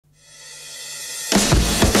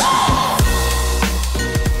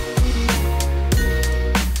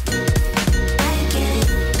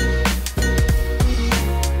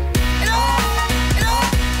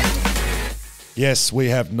Yes, we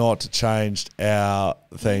have not changed our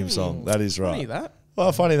theme song. That is right. Funny that.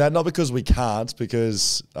 Well, funny that. Not because we can't,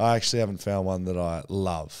 because I actually haven't found one that I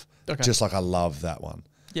love. Okay. Just like I love that one.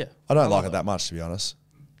 Yeah. I don't like it that much, to be honest.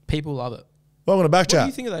 People love it. Welcome to What do you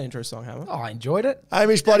BackChat. think of that intro song, Hammer? Oh, I enjoyed it.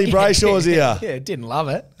 Hamish bloody Brayshaw's here. Yeah, didn't love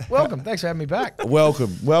it. Welcome. Thanks for having me back.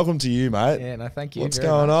 Welcome. Welcome to you, mate. Yeah, no, thank you. What's very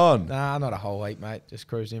going much. on? Nah, not a whole heap, mate. Just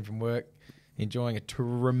cruising in from work, enjoying a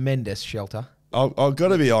tremendous shelter. I've got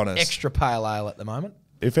to be honest. Extra pale ale at the moment.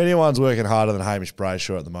 If anyone's working harder than Hamish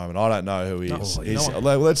Brayshaw at the moment, I don't know who he is.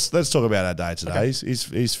 Let's talk about our day today. Okay.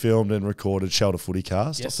 He's filmed and recorded Shelter Footy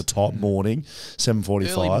Cast off the top morning,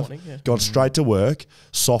 7:45. Gone straight to work,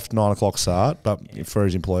 soft 9 o'clock start, but for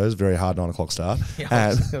his employers, very hard 9 o'clock start. Yeah,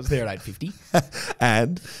 I was there at 8:50.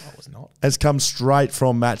 And I was not. has come straight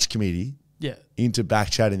from match committee Yeah. into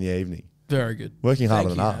BackChat in the evening. Very good. Working harder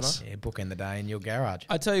Thank than you, us. Yeah, bookend the day in your garage.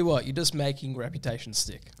 I tell you what, you're just making reputation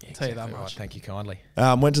stick. I'll tell you that Right, much. thank you kindly.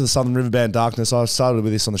 Went to the Southern River Band Darkness. I started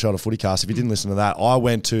with this on the Shelter Footy Cast. If you didn't listen to that, I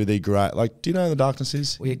went to the great, do you know who the Darkness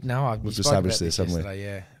is? We've established this, haven't we?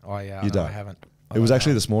 Yeah, I don't. I haven't. It was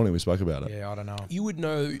actually this morning we spoke about it. Yeah, I don't know. You would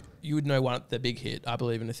know one their big hit. I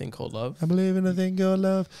believe in a thing called love. I believe in a thing called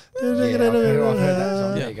love. Yeah, I've heard that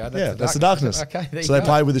song. Yeah. There you go. That's the Darkness. Okay, there So you they go.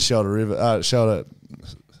 played with the Shelter River Band.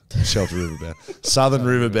 Southern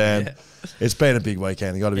River Band. Yeah. It's been a big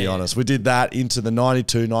weekend, got to be honest. We did that into the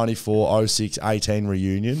 92, 94, 06, 18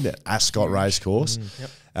 reunion at Ascot Racecourse.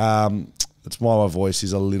 That's why my voice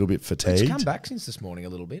is a little bit fatigued. It's come back since this morning a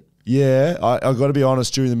little bit. Yeah, I got to be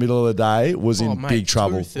honest, during the middle of the day, was in mate, big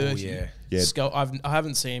trouble. 2:30. Yeah. I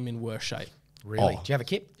haven't seen him in worse shape. Really? Oh. Do you have a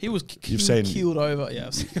kip? He was seen- keeled over. Yeah,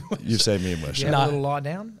 I've seen him in worse You've shape. seen me in worse Do you shape. have a little lie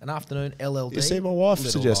down? An afternoon LLD? You see, my wife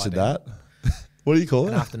Little suggested lie down. that. What do you call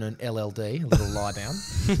An it? afternoon LLD, a little lie down.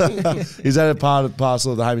 Is that a part and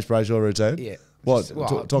parcel of the Hamish Brayshaw routine? Yeah. What, Just- well,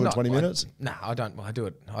 talking not- 20 minutes? No, I don't. Well, I do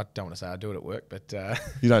it. I don't want to say I do it at work, but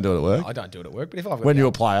You don't do it at work? I don't do it at work. But if I've got When the you're a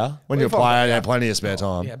af- player, Well, if I've got you the have plenty of spare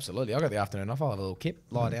time. yeah, absolutely. I got the afternoon off. I'll have a little kip,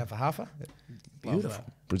 lie down for half. Beautiful.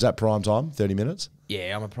 Is that prime time, 30 minutes?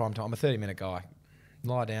 Yeah, I'm a prime time. I'm a 30-minute guy.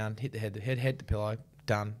 Lie down, hit the head the pillow.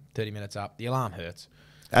 Done. 30 minutes up. The alarm hurts.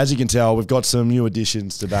 As you can tell, we've got some new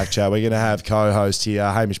additions to BackChat. We're going to have co-host here.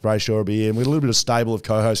 Hamish Brayshaw will be in. We've got a little bit of stable of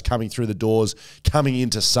co-hosts coming through the doors, coming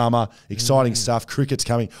into summer. Exciting stuff. Cricket's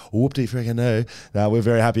coming. Whoop-de freaking no. We're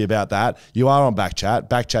very happy about that. You are on BackChat.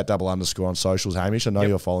 BackChat _ on socials, Hamish. I know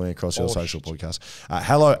you're following across your social podcast.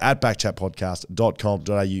 Hello at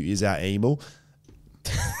backchatpodcast.com.au is our email.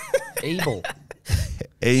 Evil.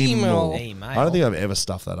 Email. Email. I don't think I've ever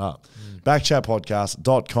stuffed that up.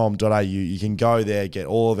 Backchatpodcast.com.au. You can go there, get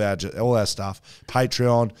all our stuff.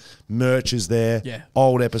 Patreon, merch is there. Yeah.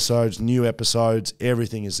 Old episodes, new episodes,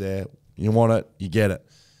 everything is there. You want it, you get it.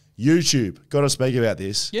 YouTube, got to speak about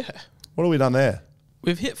this. Yeah. What have we done there?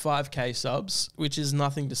 We've hit 5K subs, which is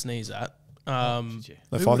nothing to sneeze at. No,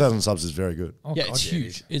 5,000 subs is very good. Oh, Yeah, God, it's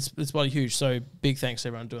huge. It's bloody huge. So big thanks to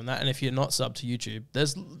everyone doing that. And if you're not subbed to YouTube,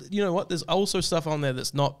 there's, you know what? There's also stuff on there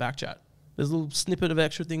that's not BackChat. There's a little snippet of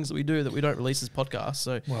extra things that we do that we don't release as podcasts.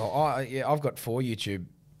 So Well, I've got 4 YouTube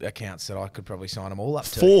accounts that I could probably sign them all up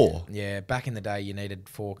to. 4? Yeah, back in the day, you needed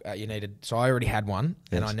 4. So I already had one,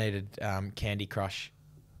 and I needed Candy Crush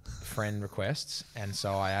friend requests, and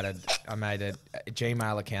so I made a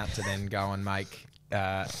Gmail account to then go and make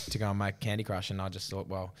Candy Crush, and I just thought,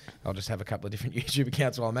 well, I'll just have a couple of different YouTube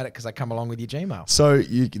accounts while I'm at it because they come along with your Gmail. So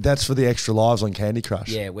that's for the extra lives on Candy Crush.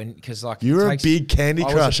 Yeah, because like You're a big Candy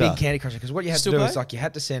Crusher. I was a big Candy Crusher because what you had Still to do play? is like you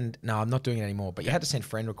had to send. No, I'm not doing it anymore. But you had to send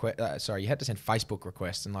you had to send Facebook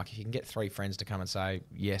requests, and like if you can get 3 friends to come and say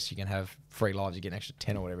yes, you can have free lives. You get an extra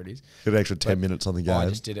 10 or whatever it is. Get an extra 10 minutes on the game. I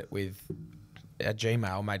just did it with a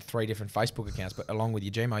Gmail, made 3 different Facebook accounts, but along with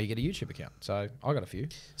your Gmail, you get a YouTube account. So I got a few.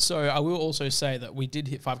 So I will also say that we did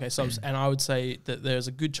hit 5K subs, and I would say that there's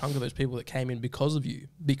a good chunk of those people that came in because of you.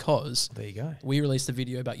 Because There you go. we released a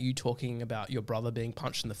video about you talking about your brother being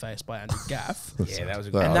punched in the face by Andrew Gaff. Yeah, that was a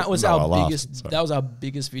No, good. And that was no, I our laughed. biggest. Sorry. That was our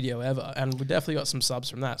biggest video ever, and we definitely got some subs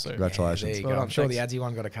from that. So Congratulations. There you Well go. done, I'm sure thanks. the Adsy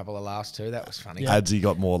one got a couple of laughs too. That was funny. Yeah. Adsy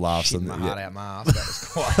got more laughs Shitting than my heart out my ass. That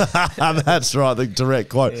was quite. That's right, the direct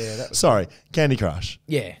quote. Yeah, that was- Sorry, Candy Crush.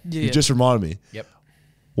 Yeah. yeah. You just reminded me. Yep.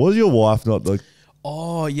 Was your wife not the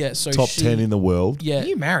Oh yeah. So top she, 10 in the world? Yeah. Are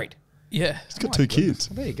you married? Yeah. She's got 2 kids.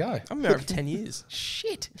 Well, there you go. I'm married for 10 years.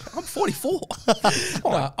 Shit. I'm 44.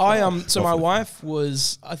 So my wife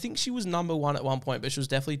was, I think she was number 1 at one point, but she was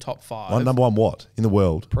definitely top 5. Number 1 what in the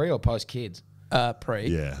world? Pre or post kids? Pre.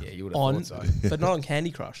 Yeah. Yeah, you would have On, thought so. but not on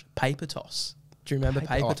Candy Crush. Paper toss. Do you remember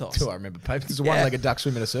paper toss? Do I remember paper? Does a one-legged duck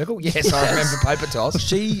swim in a circle? Yes, I remember paper toss.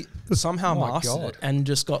 She somehow Oh my mastered God. it and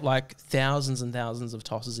just got like thousands and thousands of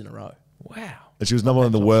tosses in a row. Wow. And she was number 1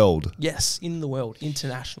 in the world. Yes, in the world,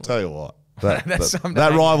 internationally. Tell you what. That's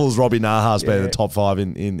That rivals Robbie Nahas being in the top 5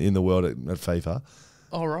 in the world at FIFA.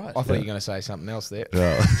 All right. I thought you were going to say something else there.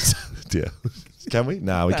 Yeah. Yeah. Can we?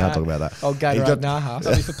 No, we can't talk about that. Oh, Gatorade Nahas.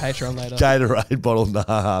 That'll be for Patreon later. Gatorade bottle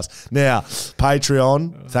Nahas. Now,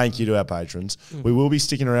 Patreon, thank you to our patrons. We will be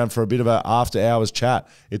sticking around for a bit of an after hours chat.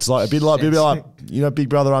 It's like a bit like Big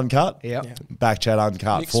Brother Uncut. Yep. Yeah. BackChat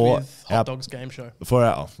Uncut Mixed for with Hot Dogs game show. For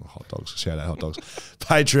our hot dogs, shout out hot dogs.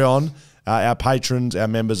 Patreon, our patrons, our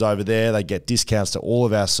members over there, they get discounts to all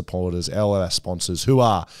of our supporters, all of our sponsors, who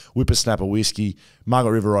are Whippersnapper Whiskey,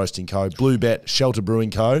 Margaret River Roasting Co., Blue Bet, Shelter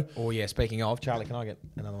Brewing Co. Oh, yeah. Speaking of, Charlie, can I get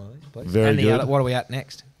another one of these, please? Very good. What are we at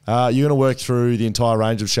next? You're going to work through the entire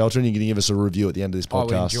range of Shelter, and you're going to give us a review at the end of this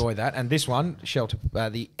podcast. I would enjoy that. And this one, Shelter,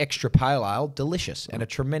 the extra pale ale, delicious, and a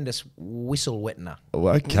tremendous whistle wettener.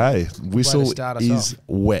 Okay. Whistle start us is off.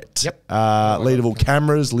 wet. Yep. Leadable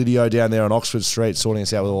Cameras, Lydio down there on Oxford Street, sorting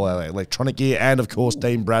us out with all our electronic gear, and, of course,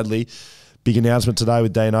 Dean Bradley. Big announcement today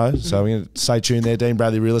with Dino. So we're going to stay tuned there. Dean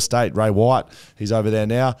Bradley Real Estate, Ray White, he's over there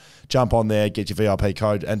now. Jump on there, get your VIP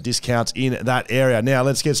code and discounts in that area. Now,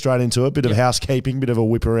 let's get straight into it. Bit of housekeeping, bit of a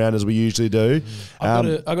whip around as we usually do.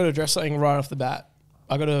 I've got to address something right off the bat.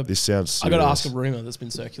 This sounds serious. I got to ask a rumor that's been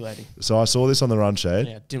circulating. So I saw this on the run sheet.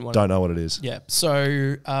 Yeah, don't know what it is. Yeah.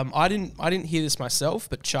 So I didn't hear this myself,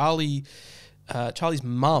 but Charlie's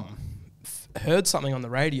mum heard something on the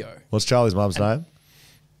radio. What's Charlie's mum's name?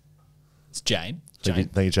 It's Jane.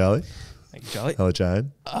 Thank you, Charlie. Thank you, Charlie. Hello,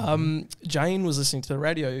 Jane. Jane was listening to the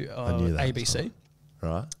radio on ABC.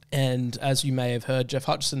 Right. And as you may have heard, Jeff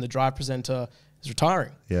Hutchison, the drive presenter, is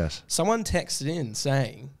retiring. Yes. Someone texted in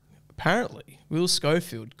saying, apparently, Will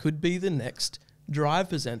Schofield could be the next drive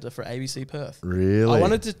presenter for ABC Perth. Really? I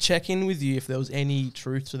wanted to check in with you if there was any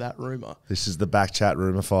truth to that rumour. This is the BackChat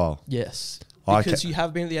rumour file. Yes. Because you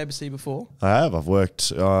have been at the ABC before. I have. I've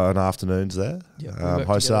worked on afternoons there. Yep,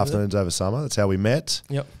 hosted afternoons over summer. That's how we met.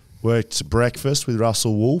 Yep. Worked breakfast with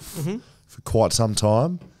Russell Wolf for quite some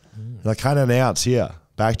time. And I can't announce here,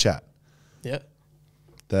 BackChat,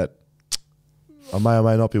 that I may or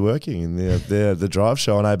may not be working in the drive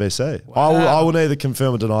show on ABC. Wow. I will neither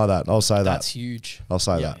confirm or deny that. I'll say that. That's huge. I'll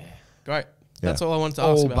say that. Great. That's all I wanted to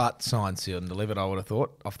ask All about. but signed, sealed, and delivered, I would have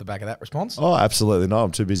thought, off the back of that response. Oh, absolutely not.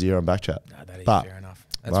 I'm too busy here on BackChat. No, that is But fair enough.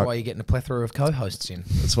 That's why you're getting a plethora of co-hosts in.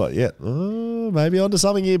 That's what, yeah. Maybe onto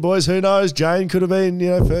something here, boys. Who knows? Jane could have been,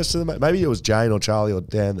 first to the... Maybe it was Jane or Charlie or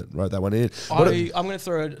Dan that wrote that one in. I'm going to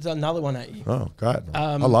throw another one at you. Oh, great.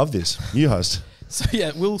 I love this. New host. So,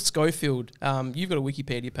 yeah, Will Schofield, you've got a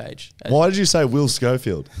Wikipedia page. Why did you say Will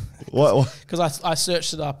Schofield? What? Because I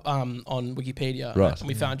searched it up on Wikipedia and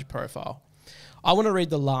we found your profile. I want to read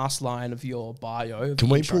the last line of your bio. Can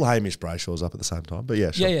we pull Hamish Brayshaw's up at the same time? But yeah,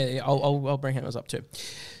 sure. Yeah. I'll bring Hamish up too.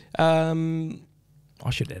 I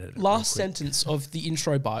should edit it. Last sentence of the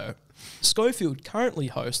intro bio. Schofield currently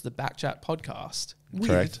hosts the BackChat podcast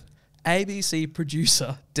with ABC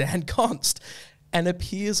producer Dan Const and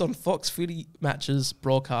appears on Fox Footy matches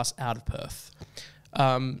broadcast out of Perth.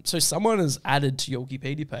 So someone has added to your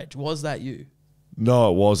Wikipedia page. Was that you?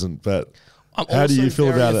 No, it wasn't, but... I'm How do you feel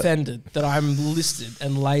about it? offended that I'm listed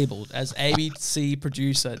and labelled as ABC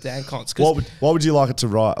producer Dan Const. What would you like it to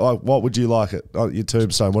write? What would you like it? Your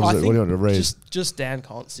tombstone. What do you want to read? Just Dan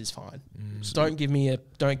Const is fine. Just don't give me a...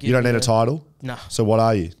 You don't need a title? No. So what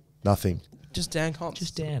are you? Nothing. Just Dan Const.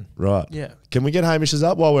 Just Dan. Right. Yeah. Can we get Hamish's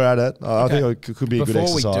up while we're at it? I think it could be a good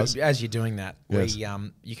exercise. As you're doing that, Yes.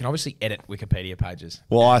 you can obviously edit Wikipedia pages.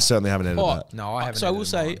 Well, I certainly haven't edited that. No, I haven't. So I will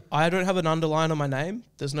edited say, mine. I don't have an underline on my name.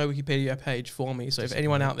 There's no Wikipedia page for me. So if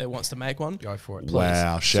anyone out there wants to make one, Go for it. Please.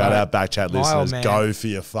 Wow. Shout out BackChat my old listeners. man- Go for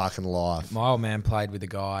your fucking life. My old man played with a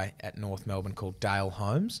guy at North Melbourne called Dale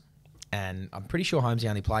Holmes, and I'm pretty sure Holmesy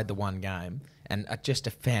only played the one game, and just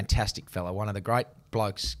a fantastic fella, one of the great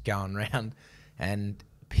blokes going round, and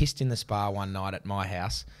pissed in the spa one night at my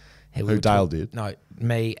house. Who Dale did? No,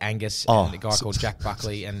 me, Angus, and a guy called Jack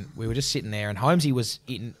Buckley, and we were just sitting there, and Holmesy was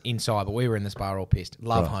inside, but we were in the spa all pissed.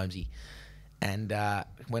 Love Holmesy. And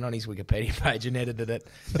went on his Wikipedia page and edited it.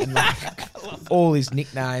 And all his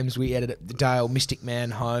nicknames, we edited Dale, Mystic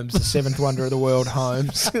Man Holmes, the seventh wonder of the world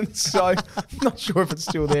Holmes. And so I'm not sure if it's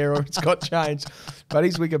still there or it's got changed. But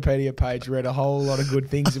his Wikipedia page read a whole lot of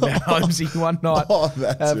good things about Holmesy one night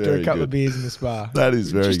after a couple of beers in the spa. That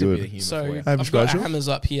is very Just a bit of good. humour so for you. I've got hammers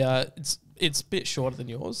up here. It's a bit shorter than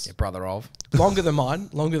yours. Yeah, brother of. Longer than mine.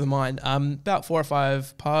 About 4 or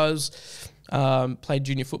 5 pars. Played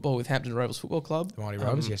junior football with Hampton Rovers Football Club. Mighty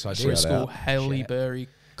Rovers, yes, I do. Through Shout school, out. Haileybury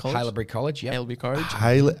College. Haileybury College, yeah. Haileybury College.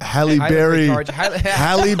 Haileybury College.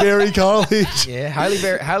 Haileybury College. Yeah,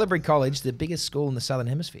 Haileybury College, the biggest school in the Southern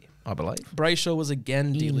Hemisphere. I believe. Brayshaw was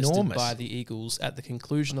again delisted Enormous. by the Eagles at the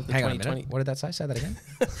conclusion of the Hang on a 2020. minute. What did that say? Say that again.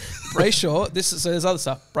 Brayshaw, so there's other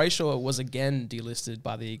stuff. Brayshaw was again delisted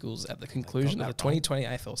by the Eagles at the conclusion of the 2020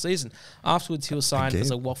 AFL season. Afterwards, he was signed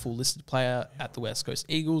as a Waffle listed player at the West Coast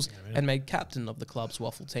Eagles and made captain of the club's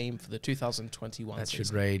Waffle team for the 2021 That season.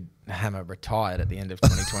 should read Hammer retired at the end of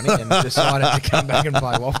 2020 and decided to come back and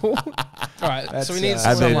play Waffle. All right, so we need And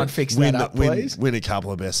then someone fix that up, please. Win a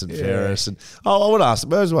couple of best and fairest. And I want to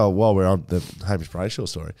ask as well while we're on the Hamish Brayshaw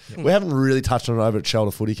story. We haven't really touched on it over at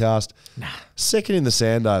Shoulder Footycast. Nah. Second in the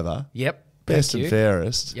Sandover. Yep. Best Thank and you.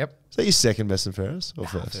 fairest. Yep. Is that your second best and fairest or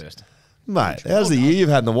first? First. Mate, how's the year you've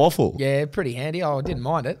had in the waffle? Yeah, pretty handy. Oh, I didn't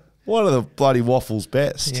mind it. One of the bloody waffles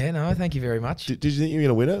best. Yeah, no, thank you very much. Did you think you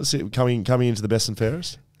were going to win it coming into the best and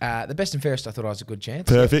fairest? The best and fairest, I thought I was a good chance.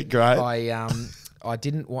 Perfect, great. I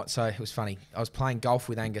didn't want, so it was funny. I was playing golf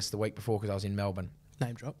with Angus the week before because I was in Melbourne.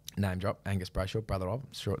 Name drop. Name drop, Angus Brayshaw, brother of.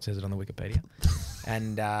 I'm sure it says it on the Wikipedia.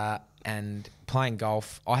 and playing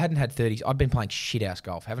golf, I hadn't had 30. I'd been playing shit house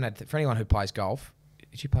golf. Haven't had for anyone who plays golf.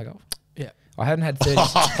 Did you play golf? Yeah. I haven't had 30.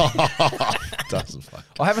 Doesn't fuck.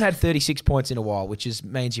 I haven't had 36 points in a while, which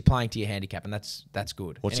means you're playing to your handicap, and that's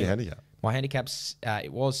good. What's your handicap? My handicap's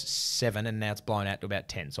it was 7, and now it's blown out to about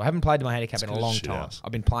 10. So I haven't played to my handicap in a long shit time. house.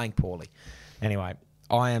 I've been playing poorly. Anyway,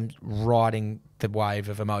 I am riding the wave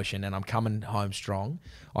of emotion, and I'm coming home strong.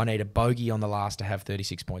 I need a bogey on the last to have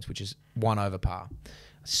 36 points, which is 1 over par.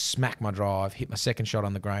 Smack my drive, hit my second shot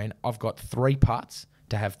on the green. I've got 3 putts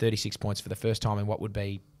to have 36 points for the first time in what would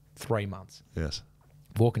be 3 months. Yes.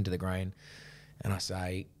 Walk into the green, and I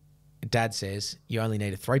say, Dad says, you only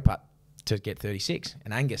need a 3-putt to get 36.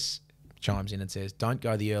 And Angus chimes in and says, don't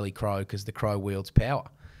go the early crow because the crow wields power,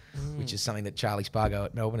 which is something that Charlie Spargo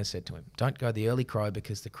at Melbourne has said to him. Don't go the early crow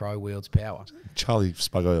because the crow wields power. Charlie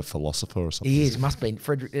Spargo, a philosopher or something? He is, must be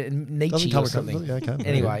Frederick Nietzsche or something. Yeah, okay.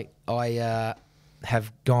 Anyway, I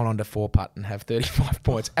have gone on to 4-putt and have 35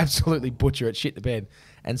 points. Absolutely butcher it, shit the bed.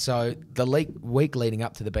 And so the week leading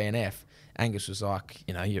up to the BNF, Angus was like,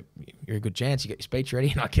 you know, you're a good chance. You get your speech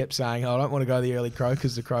ready. And I kept saying, I don't want to go the early crow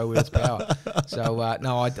because the crow wields power. So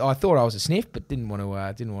no, I thought I was a sniff, but didn't want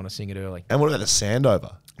to sing it early. And what about the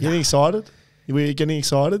Sandover? You getting excited? Were you getting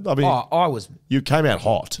excited? I mean, I was. You came out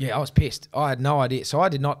hot. Yeah, I was pissed. I had no idea. So I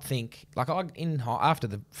did not think after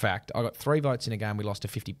the fact. I got 3 votes in a game. We lost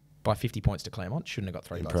by 50 points to Claremont. Shouldn't have got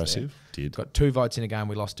 3 votes there. Impressive. Did. Got 2 votes in a game.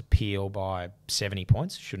 We lost to Peel by 70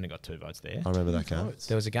 points. Shouldn't have got 2 votes there. I remember that game.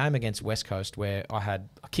 There was a game against West Coast where I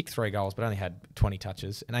kicked 3 goals but only had 20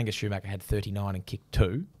 touches, and Angus Schumacher had 39 and kicked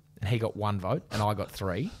 2, and he got 1 vote and I got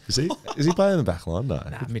 3. Is he playing in the back line? No.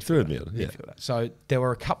 Midfielder. Yeah. Midfielder. So there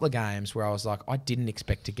were a couple of games where I was like, I didn't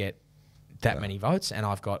expect to get that many votes, and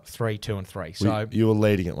I've got 3, 2 and 3. So You were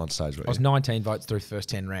leading at one stage, right? I was 19 votes through the first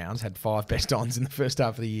 10 rounds, had 5 best ons in the first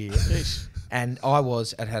half of the year. And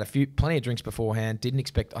I'd had plenty of drinks beforehand, didn't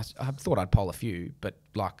expect, I thought I'd poll a few, but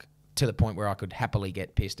like to the point where I could happily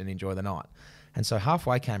get pissed and enjoy the night. And so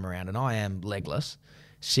halfway came around and I am legless,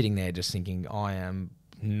 sitting there just thinking I am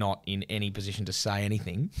not in any position to say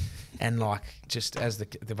anything. And like, just as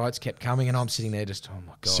the votes kept coming and I'm sitting there just, oh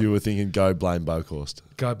my God. So you were thinking, go blame Bokhorst.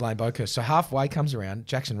 Go blame Bokhorst. So halfway comes around,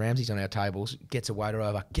 Jackson Ramsey's on our tables, gets a waiter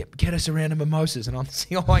over, get us a round of mimosas. And I'm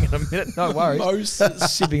thinking, oh, hang on a minute, no worries.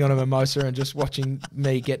 Sipping on a mimosa and just watching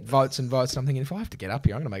me get votes and votes. And I'm thinking, if I have to get up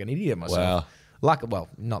here, I'm going to make an idiot of myself. Wow.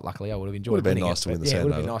 Not luckily, I would have enjoyed Would have been winning nice it, to win but the yeah, it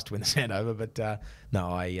would have Sandover. been nice to win the Sandover, but no,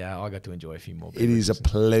 I got to enjoy a few more. It is a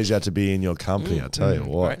pleasure to be in your company, I tell you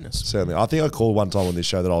what. Greatness. Certainly. I think I called one time on this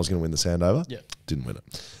show that I was going to win the Sandover. Yeah. Didn't win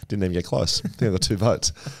it. Didn't even get close. I think I got 2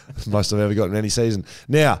 votes. Most I've ever got in any season.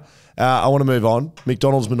 Now, I want to move on.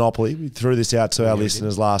 McDonald's Monopoly. We threw this out to our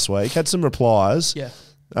listeners last week. Had some replies. Yeah.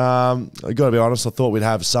 I got to be honest, I thought we'd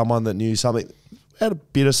have someone that knew something. Had a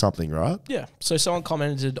bit of something, right? Yeah. So someone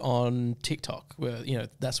commented on TikTok, where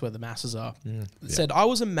that's where the masses are. It said, "I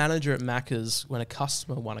was a manager at Macca's when a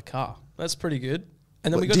customer won a car." That's pretty good.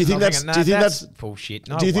 And then we got. Do you think that's bullshit?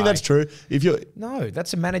 No do you think way. that's true? If you're No,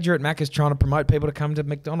 that's a manager at Macca's trying to promote people to come to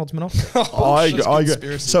McDonald's Monopoly. I agree.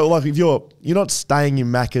 conspiracy. So, like, if you're not staying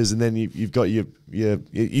in Macca's and then you've got your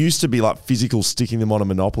it used to be like physical sticking them on a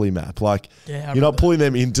Monopoly map. Like, Yeah, I you're remember not pulling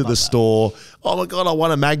them into the that. store. Oh my God, I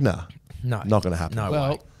won a Magna. No, Not going to happen. No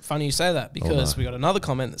Well, way. funny you say that because no. we got another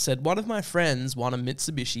comment that said, "One of my friends won a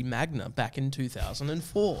Mitsubishi Magna back in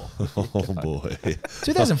 2004." Oh boy.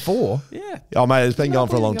 2004. Yeah. Oh mate, it's been It's going not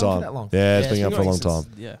for a been long going for time. that long. Yeah, it's been going for a long since-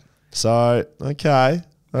 time. Yeah. So okay.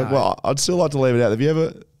 No. Well, I'd still like to leave it out. Have you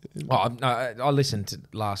ever? Oh, no, I listened to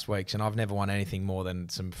last week's and I've never won anything more than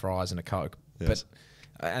some fries and a Coke. Yes.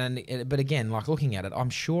 But again, like looking at it,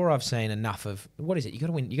 I'm sure I've seen enough of what is it? You got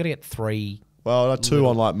to win. You got to get 3 Well, 2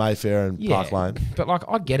 on like Mayfair and Park Lane. But like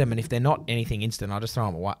I get them, and if they're not anything instant, I just throw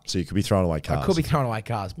them away. So you could be throwing away cars. I could be throwing away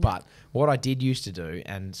cars, but what I did used to do,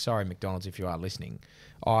 and sorry McDonald's if you are listening,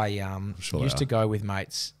 I used to go with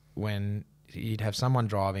mates when you'd have someone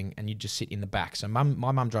driving and you'd just sit in the back. So my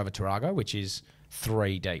mum drove a Tarago, which is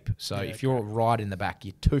 3 deep. So if you're right in the back,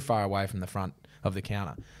 you're too far away from the front of the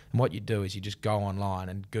counter. And what you do is you just go online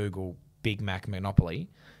and Google Big Mac Monopoly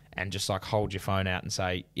and just like hold your phone out and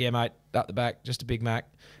say, yeah, mate, up the back, just a Big Mac.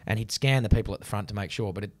 And he'd scan the people at the front to make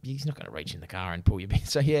sure, but he's not going to reach in the car and pull your bin.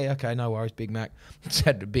 So, yeah, okay, no worries, Big Mac. Just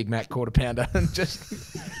had a Big Mac quarter pounder and just,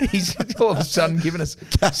 he's all of a sudden giving us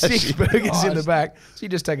 6 burgers in the back. So you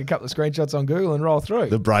just take a couple of screenshots on Google and roll through.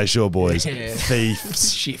 The Brayshaw boys, Yeah.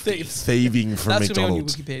 thieves, thieving from That's going to be on your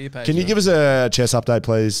McDonald's. Wikipedia page. Can you give us a chess update,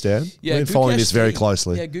 please, Dan? Yeah, We've been following Gukesh this very D.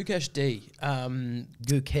 closely. Yeah, Gukesh D.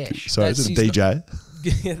 Gukesh. So is it a DJ?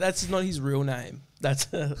 Yeah, that's not his real name.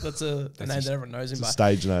 That's a name that everyone knows him by.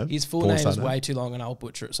 Stage name. His full Porn name is star way too long and I'll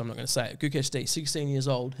butcher it, so I'm not going to say it. Gukesh D, 16 years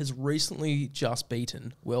old, has recently just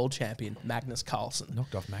beaten world champion Magnus Carlsen.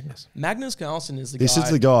 Knocked off Magnus. Magnus Carlsen is the This guy.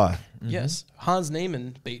 is the guy. Yes. Hans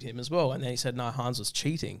Niemann beat him as well, and then he said, no, Hans was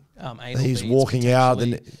cheating. Anal He's beads, walking out.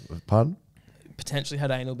 Pardon? potentially had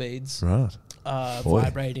anal beads. Right. Boy.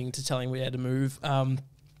 Vibrating to telling where to move.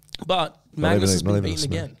 But Not Magnus even- has not been even a beaten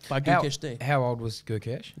smack. again by Gukesh D. How old was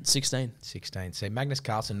Gukesh? 16. 16. See, Magnus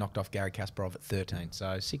Carlsen knocked off Gary Kasparov at 13. So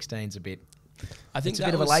 16's a bit... I think It's a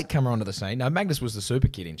bit of a latecomer onto the scene. No, Magnus was the super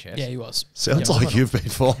kid in chess. Yeah, he was. Sounds Yeah. like you've been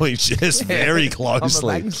following chess very I'm a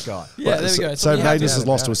closely. Magnus guy. Yeah, there we go. So we have Magnus to- has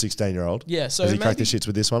lost to a 16-year-old. Yeah, so Has he cracked the maybe- shits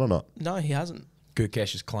with this one or not? No, he hasn't.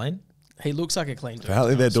 Gukesh is clean. He looks like a clean dude.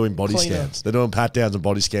 Apparently they're doing body Cleaner. scans. They're doing pat downs and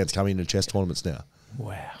body scans coming into chess tournaments now.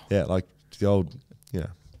 Wow. Yeah, like the old,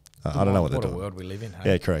 I don't know what they're What a doing. world we live in.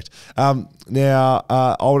 Hey? Yeah, correct. Now,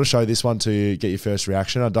 I want to show this one to get your first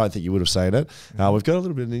reaction. I don't think you would have seen it. We've got a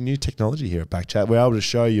little bit of new technology here at BackChat. We're able to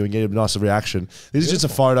show you and get a nice reaction. This is just a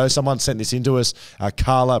photo. Someone sent this into us.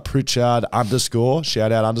 Carla Pritchard _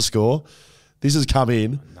 shout out _ This has come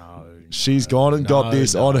in. She's gone and got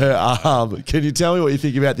this on her arm. Can you tell me what you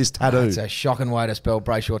think about this tattoo? It's a shocking way to spell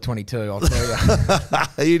Brayshaw 22, I'll tell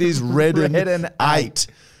you. It is Redden Redden 8.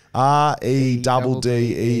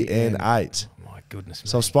 REDDEN 8. My goodness me.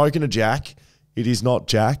 So I've spoken to Jack. It is not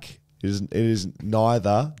Jack. It is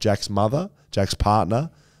neither Jack's mother, Jack's partner,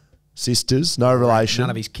 sisters, no relation. None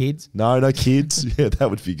of his kids. No kids. Yeah, that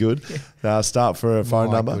would be good. Start for a phone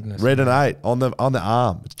My number. goodness, Redden 8 on the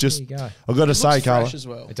arm. It's just. There you go. I've got to It say, looks Carla. fresh as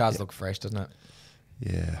well. It does look fresh, doesn't it?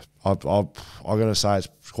 Yeah, I'm going to say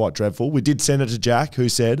it's quite dreadful. We did send it to Jack, who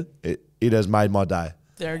said it has made my day.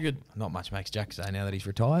 Very good. Not much makes Jack say now that he's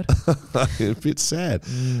retired. A bit sad.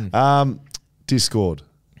 Discord.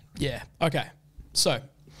 Yeah. Okay. So,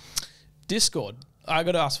 Discord. I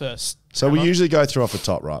got to ask first. So we Hammer. usually go through off the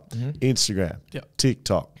top, right? Instagram, Yep.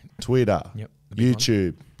 TikTok, Twitter, Yep, the big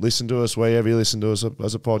YouTube. Listen to us wherever you listen to us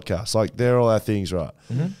as a podcast. Like, they're all our things, right?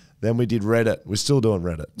 Then we did Reddit. We're still doing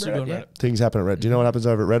Reddit. Still doing yeah. Reddit. Things happen at Reddit. Do you know what happens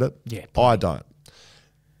over at Reddit? Yeah, I don't.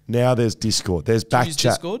 Now there's Discord. There's Do you use BackChat.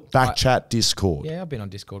 Discord? BackChat Discord. Yeah, I've been on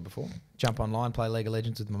Discord before. Jump online, play League of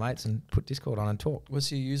Legends with my mates and put Discord on and talk.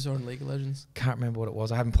 What's your user on League of Legends? Can't remember what it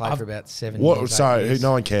was. I haven't played for about 7 What? years. 8 Sorry, years.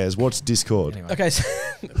 no one cares. What's Discord? Anyway. Okay, so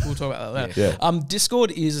we'll talk about that later. Yeah.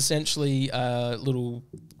 Discord is essentially a little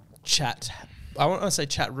chat. I want to say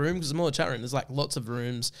chat room because it's more a chat room. There's like lots of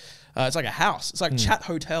rooms. It's like a house. It's like chat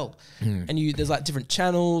hotel, and there's like different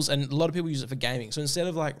channels, and a lot of people use it for gaming. So instead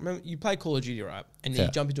of like, remember, you play Call of Duty, right? And then Yeah.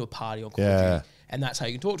 you jump into a party on Call of Yeah. Duty, and that's how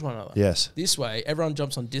you can talk to one another. Yes. This way, everyone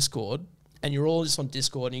jumps on Discord, and you're all just on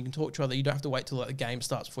Discord, and you can talk to each other. You don't have to wait till like the game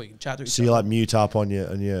starts before you can chat to each So other. you like mute up on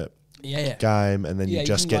your yeah. game, and then you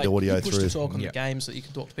just can, get the audio you push through. to talk on Yep. the game so that you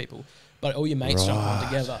can talk to people. But all your mates jump on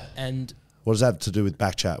together, and What does that have to do with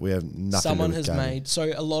BackChat? We have nothing someone to do with has gaming. made.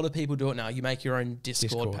 So a lot of people do it now. You make your own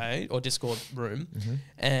Discord page or Discord room,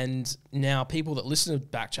 and now people that listen to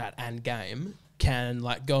BackChat and game can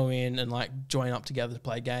like go in and like join up together to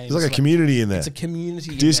play games. There's like a community in there. It's a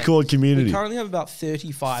community. Discord event. community. We currently have about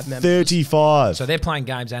 35 members. 35. So they're playing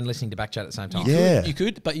games and listening to BackChat at the same time. Yeah. You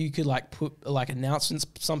could, but you could like put like announcements.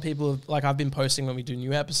 Some people have, like I've been posting when we do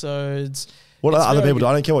new episodes. What It's are other very people good. doing?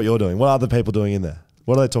 I don't care what you're doing. What are other people doing in there?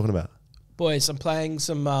 What are they talking about? boys, I'm playing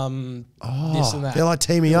some this and that. They're like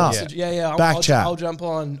teaming up. Yeah. BackChat. I'll jump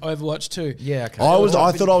on Overwatch too. Yeah, okay.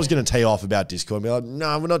 I thought I was going to tee off about Discord and be like,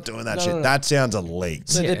 no, we're not doing that shit. no. That sounds elite.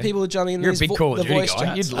 So the people are jumping in You're a these big Call of the Duty voice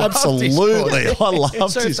guy. chats. You'd love Absolutely. I love So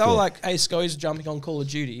if they were Discord. like, hey, Sco's jumping on Call of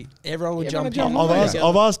Duty, everyone would jump in.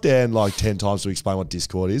 I've asked Dan like 10 times to explain what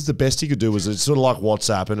Discord is. The best he could do was it's sort of like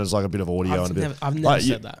WhatsApp and it's like a bit of audio and a bit. I've never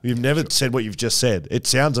said that. You've never said what you've just said. It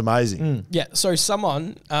sounds amazing. Yeah, so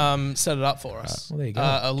someone set it up for us. Well, there you go.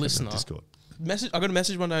 A listener. Discord. I got a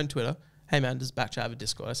message one day on Twitter. Hey man, does BackChat have a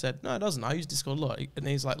Discord? I said, no, it doesn't. I use Discord a lot. And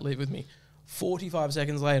he's like, leave with me. 45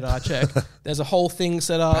 seconds later, I check. There's a whole thing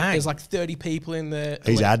set up. Bang. There's like 30 people in there.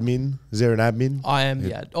 He's admin. Is there an admin? I am,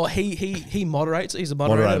 yeah. Or he moderates. He's a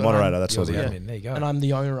moderator. Moderator. That's what he Yeah. is. There you go. And I'm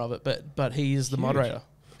the owner of it, but he is the moderator.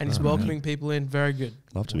 And he's welcoming people in. Very good.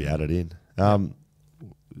 Love to be added in.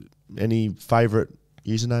 Any favourite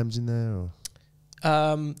usernames in there? Or?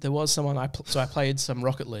 There was someone I played some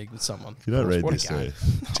Rocket League with someone. You don't read What a this, do you?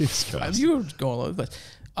 Jesus Christ. You were going all over the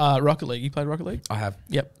place. Rocket League. You played Rocket League? I have.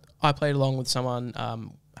 Yep. I played along with someone.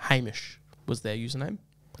 Hamish was their username.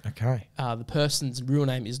 Okay. The person's real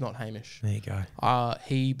name is not Hamish. There you go.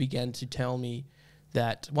 He began to tell me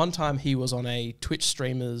that one time he was on a Twitch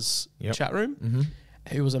streamer's chat room.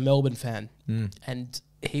 He was a Melbourne fan, and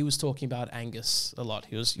he was talking about Angus a lot.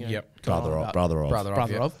 He was, Brother of. Brother Brother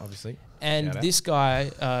of, of. obviously. And Shout out. this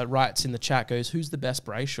guy writes in the chat, goes, "Who's the best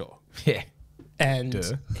Brayshaw?" Yeah. And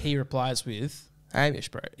Duh. he replies with, "Hamish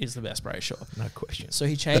is the best Brayshaw." No question. So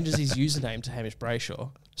he changes his username to Hamish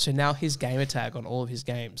Brayshaw. So now his gamer tag on all of his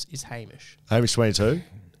games is Hamish. Hamish 22?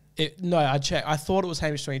 No, I checked. I thought it was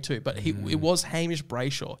Hamish 22, but it was Hamish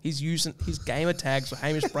Brayshaw. He's using his gamer tags for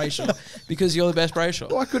Hamish Brayshaw because you're the best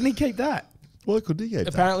Brayshaw. Why couldn't he keep that? Why couldn't he get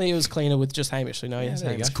that? Apparently, it was cleaner with just Hamish. So no, yes,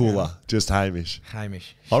 there you Hamish. go. Cooler. Just Hamish.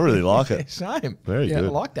 Hamish. I really like it. Same. Very Yeah, good.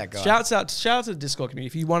 I like that guy. Shout out to the Discord community.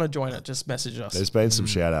 If you want to join it, just message us. There's been some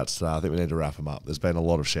shout outs today. I think we need to wrap them up. There's been a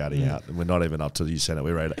lot of shouting out, and we're not even up to the Senate.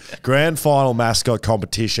 We read it. Grand final mascot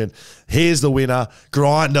competition. Here's the winner.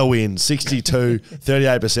 Grinder wins 62,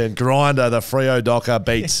 38%. Grinder, the Freo Docker,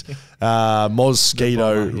 beats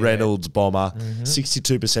Mosquito Reynolds Bomber 62%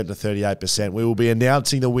 to 38%. We will be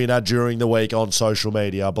announcing the winner during the week on social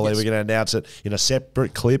media. I believe we're going to announce it in a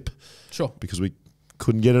separate clip. Sure. Because we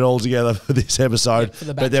couldn't get it all together for this episode. for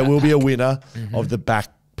the but there BackChat will be a pack. winner of the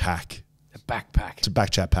backpack. A backpack. It's a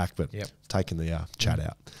BackChat pack, but Yep. taking the chat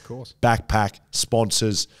out. Of course. Backpack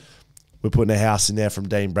sponsors. We're putting a house in there from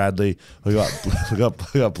Dean Bradley. We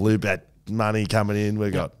got blue bet money coming in.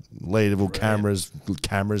 We got leadable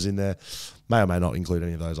cameras in there. May or may not include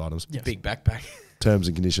any of those items. Yes. Big backpack. Terms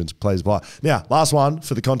and conditions, please apply. Now, last one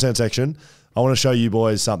for the content section. I want to show you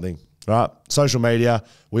boys something. All right, social media.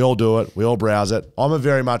 We all do it. We all browse it. I'm a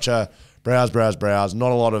very much a browse.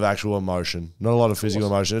 Not a lot of actual emotion. Not a lot of physical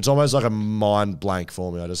emotion. It's almost like a mind blank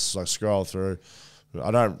for me. I just like scroll through.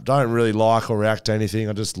 I don't really like or react to anything.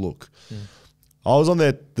 I just look. I was on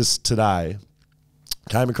there this today.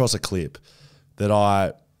 Came across a clip that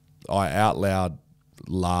I out loud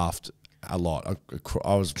laughed a lot.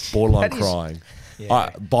 I was borderline That is- crying. Yeah.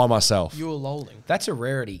 By myself. You were lolling. That's a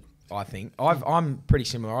rarity, I think. I'm pretty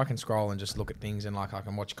similar. I can scroll and just look at things and like I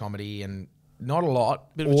can watch comedy and not a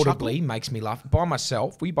lot Bit of a audibly makes me laugh. By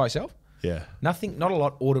myself. Were you by yourself? Yeah. Nothing, not a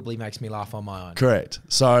lot audibly makes me laugh on my own. Correct.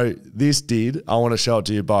 So this did. I want to show it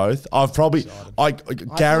to you both. I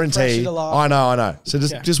guarantee. pressure to laugh. I know. So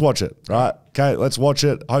just watch it, right? Okay, let's watch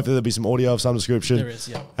it. Hopefully there'll be some audio of some description. There is,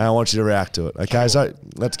 yeah. And I want you to react to it. Okay, so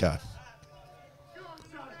let's go.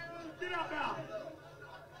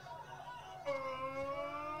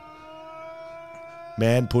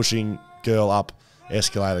 Man pushing girl up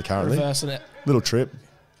escalator currently. Reversing it. Little trip.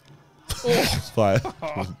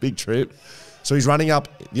 Big trip. So he's running up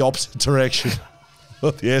the opposite direction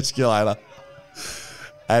of the escalator.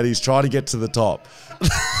 And he's trying to get to the top.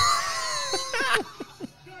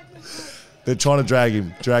 They're trying to drag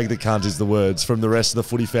him. Drag the cunt is the words from the rest of the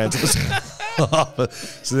footy fans.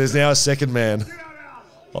 So there's now a second man.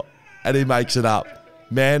 And he makes it up.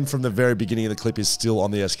 Man from the very beginning of the clip is still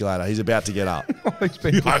on the escalator. He's about to get up. He's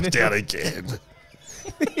been He putting goes down again.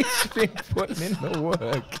 He's been putting in the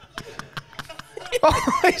work.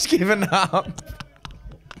 Oh, he's given up.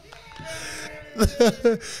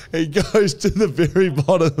 He goes to the very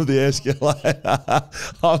bottom of the escalator. I'm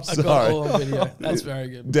I got it sorry. all on video. That's very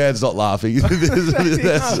good. Dan's not laughing. Dan,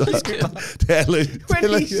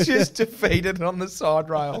 When he's just defeated on the side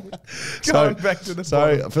rail, going back to the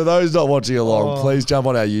bottom. So for those not watching along, please jump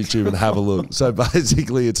on our YouTube and have a look. So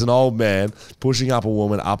basically, it's an old man pushing up a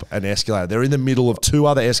woman up an escalator. They're in the middle of two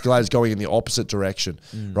other escalators going in the opposite direction,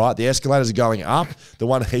 right? The escalators are going up. The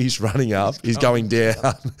one he's running up is going down.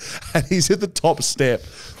 And he's at the top step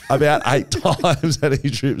about 8 times and he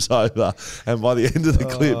trips over. And by the end of the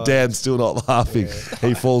clip, Dan's still not laughing.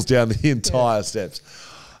 He falls down the entire steps.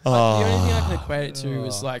 The only thing I can equate it to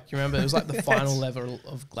is like, you remember, it was like the final level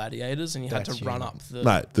of Gladiators and you had to run up the...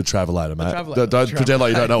 No, the Travelator, mate. Travelator. Don't pretend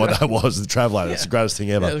like you don't know what that was. The Travelator. It's the greatest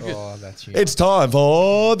thing ever. Yeah, That's you. It's time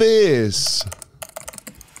for this.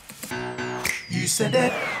 You send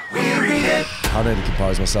it, we read it. I need to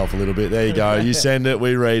compose myself a little bit. There you go. You send it,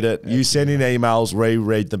 we read it. You send in emails, we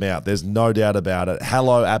read them out. There's no doubt about it.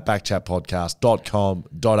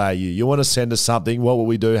 hello@backchatpodcast.com.au. You want to send us something, what will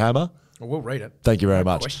we do, Hammer? Well, we'll read it. Thank you very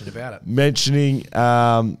much. Question about it. Mentioning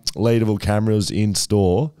leadable cameras in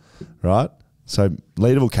store, right? So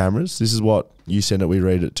leadable cameras, this is what You Send It, We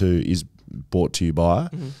Read It to is brought to you by.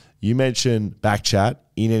 You mention BackChat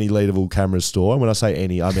in any leadable camera store. And when I say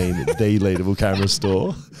any, I mean the leadable camera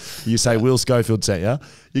store. You say Will Schofield sent you,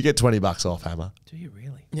 you get $20 off, Hammer. Do you really?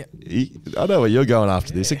 Yeah. I know where you're going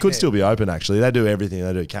after this. It could still be open, actually. They do everything.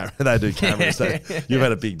 They do cameras. You've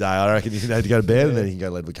had a big day. I reckon you need to go to bed and then you can go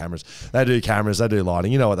lead with cameras. They do cameras. They do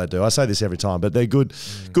lighting. You know what they do. I say this every time, but they're good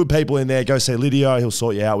people in there. Go see Lydio. He'll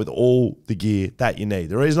sort you out with all the gear that you need.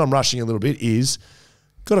 The reason I'm rushing a little bit is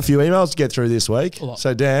got a few emails to get through this week.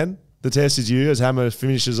 So, Dan, the test is you as Hammer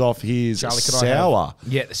finishes off his Charlie, could sour.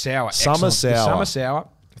 Yeah, the sour. Summer Excellent. sour. The summer sour,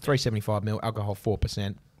 375ml, alcohol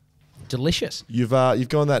 4%. Delicious. You've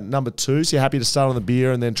gone that number 2, so you're happy to start on the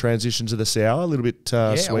beer and then transition to the sour, a little bit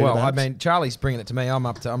Yeah, sweeter. well, perhaps? I mean, Charlie's bringing it to me. I'm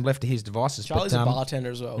left to his devices. Charlie's but, a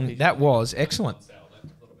bartender as well. That was excellent.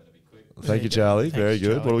 Thank you, Charlie. Very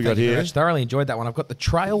good. Charlie. What do we got here? Rich, thoroughly enjoyed that one. I've got the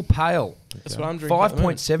Trail Pale, That's what I'm drinking. at the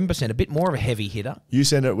moment. 5.7%, a bit more of a heavy hitter. You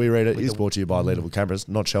Send It, We Read It is brought to you by Leadable Cameras,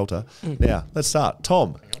 not Shelter. Now, let's start.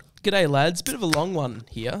 Tom. G'day, lads. Bit of a long one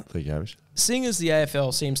here. Thank you, Hamish. Seeing as the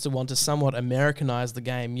AFL seems to want to somewhat Americanise the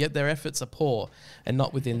game, yet their efforts are poor and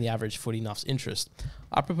not within the average footy nuff's interest,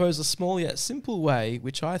 I propose a small yet simple way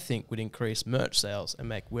which I think would increase merch sales and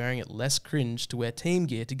make wearing it less cringe to wear team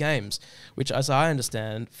gear to games, which, as I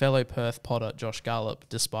understand, fellow Perth Potter Josh Garlop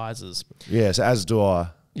despises. Yes, as do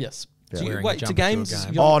I. Yes. Yeah. Do you, Wearing a wait, to jumper to a games?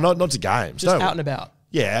 game. You're Oh, not to games. just No. out and about.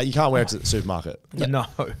 Yeah, you can't wear it to the supermarket. No.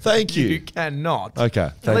 Thank you. You cannot. Okay,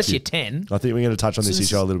 thank Unless you. you're 10. I think we're going to touch on this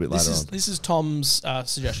issue a little bit later on. This is Tom's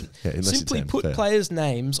suggestion. Yeah, unless Simply you're 10, put fair. players'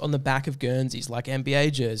 names on the back of Guernseys like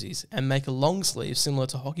NBA jerseys and make a long sleeve similar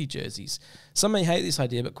to hockey jerseys. Some may hate this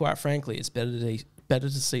idea, but quite frankly, it's better to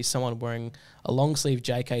see someone wearing a long sleeve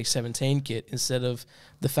JK17 kit instead of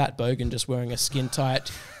the fat bogan just wearing a skin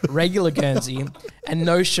tight regular Guernsey and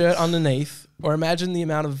no shirt underneath. Or imagine the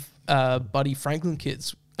amount of Buddy Franklin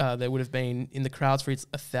kits there would have been in the crowds for its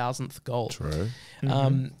 1,000th goal. True.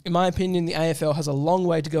 In my opinion, the AFL has a long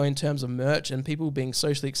way to go in terms of merch and people being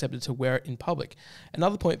socially accepted to wear it in public.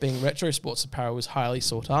 Another point being retro sports apparel is highly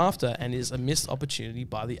sought after and is a missed opportunity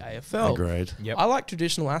by the AFL. Agreed. Yep. I like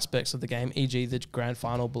traditional aspects of the game, e.g. the grand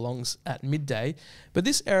final belongs at midday, but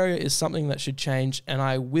this area is something that should change and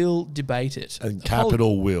I will debate it. And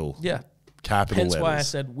capital will. Yeah. Capital Hence letters. why I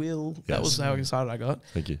said will. That Yes. was how excited I got.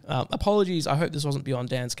 Thank you. Apologies. I hope this wasn't beyond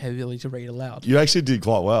Dan's capability to read aloud. You actually did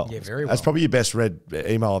quite well. Yeah, very That's well. probably your best read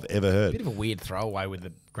email I've ever heard. Bit of a weird throwaway with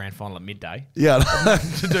the grand final at midday. Yeah.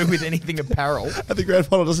 To do with anything apparel. And the grand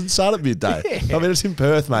final doesn't start at midday. Yeah. I mean, it's in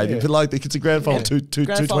Perth, maybe, but like it's a grand final, Yeah. 220,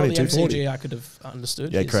 Grand final of the 240. MCG I could have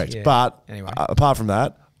understood. Yeah, is- correct. Yeah. But Anyway. apart from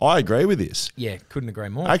that, I agree with this. Yeah, couldn't agree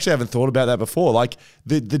more. I actually haven't thought about that before. Like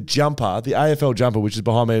the jumper, the AFL jumper, which is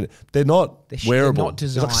behind me, they're not wearable. They're not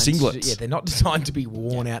designed. It's like singlets. Yeah, they're not designed to be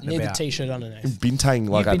worn out and Need the about. t-shirt underneath. Bintang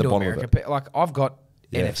like You've at been the to bottom America, of it. but like I've got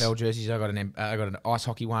Yes. NFL jerseys. I got an ice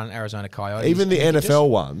hockey one, Arizona Coyotes. Even the You can NFL just-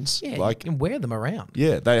 ones, yeah, like you can wear them around.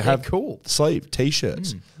 yeah, they have cool. sleeve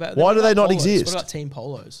t-shirts. But Why what do they about not polos? exist? What about team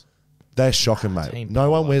polos? They're shocking, mate. Team No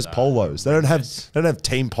one polos, wears though. polos. They don't have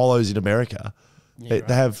team polos in America. They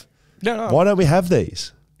have. No. Why don't we have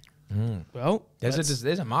these? Well,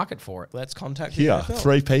 There's a market for it. let's contact Here, the AFL.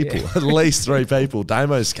 3 people, at least 3 people.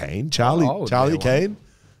 Damo's keen. Charlie, I would Charlie wear keen.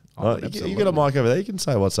 You got a mic over there. You can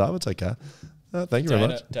say what's up. It's okay. Thank you very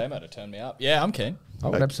much. Damo to turn me up. Yeah, I'm keen. I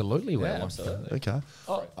would absolutely wear Yeah, one. absolutely. Okay.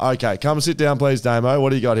 Okay, come sit down, please, Damo.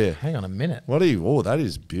 What do you got here? Hang on a minute. What do you? Oh, that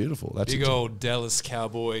is beautiful. That's Big old Dallas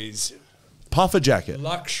Cowboys Puffer jacket.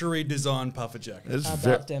 Luxury design puffer jacket. It's, How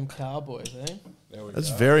about them Cowboys, eh? it's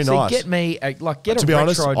very So nice. get me a to be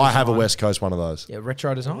honest, retro I have a design. West Coast one of those. Yeah,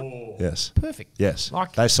 retro design. Yes. Perfect. Yes.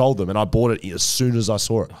 Like- They sold them and I bought it as soon as I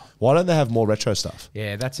saw it. Why don't they have more retro stuff?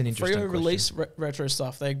 Yeah, that's an interesting Frio question. released retro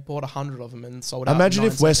stuff. They bought 100 of them and sold out. Imagine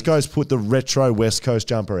in if 9 West seconds. Coast put the retro West Coast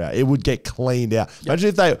jumper out. It would get cleaned out. Imagine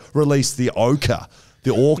if they released the Ochre,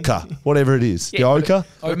 the Orca, whatever it is. Yeah, the but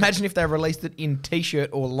Ochre. Imagine if they released it in t-shirt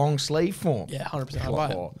or long sleeve form. Yeah, 100%. I'd buy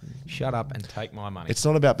it. Oh, shut up and take my money. It's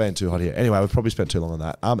not about being too hot here. Anyway, we've probably spent too long on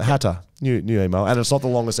that. Hatter, new email. And it's not the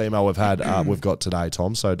longest email we've got today,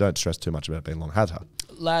 Tom, so don't stress too much about it being long. Hatter.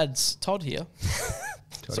 Lads, Todd here.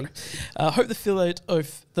 Sorry. Hope the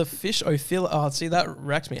fish fillet. Oh, see, that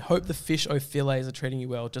wrecked me. Hope the fish fillets are treating you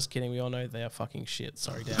well. Just kidding. We all know they are fucking shit.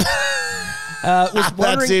 Sorry, Dan.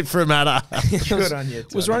 That's it for Matter. Good on you,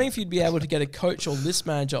 Was Tony. wondering if you'd be able to get a coach or list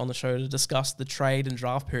manager on the show to discuss the trade and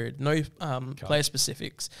draft period. No player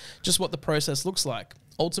specifics, just what the process looks like.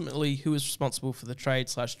 Ultimately, who is responsible for the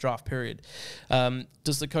trade/draft period?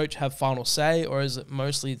 Does the coach have final say, or is it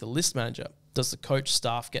mostly the list manager? Does the coach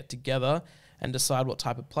staff get together and decide what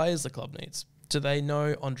type of players the club needs? Do they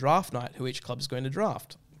know on draft night who each club is going to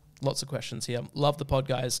draft? Lots of questions here. Love the pod,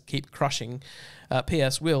 guys. Keep crushing.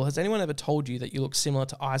 P.S. Will, has anyone ever told you that you look similar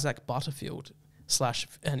to Isaac Butterfield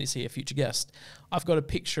 / and is he a future guest? I've got a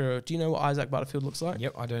picture. Do you know what Isaac Butterfield looks like?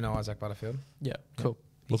 Yep, I do know Isaac Butterfield. Yeah, cool.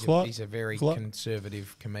 He's a very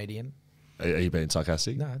conservative comedian. Are you being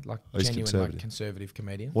sarcastic? No, like He's genuine conservative. like conservative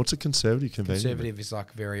comedian. What's a conservative convenience? Conservative is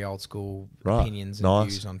like very old school Right. opinions and Nice.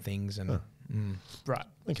 views on things and Right.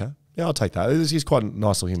 Okay. Yeah, I'll take that. He's quite a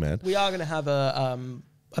nice looking man. We are going to have a, I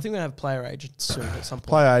think we're going to have a player agent soon at some point.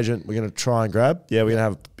 Player agent, we're going to try and grab. Yeah, we're going to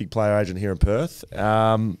have a big player agent here in Perth.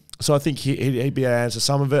 So I think he'd be able to answer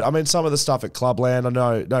some of it. I mean, some of the stuff at Clubland,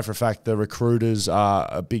 I know for a fact the recruiters are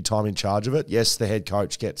a big time in charge of it. Yes, the head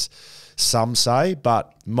coach gets some say,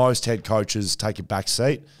 but most head coaches take a back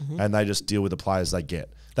seat and they just deal with the players they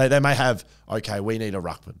get. They may have, okay, we need a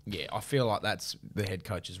ruckman. yeah, I feel like that's the head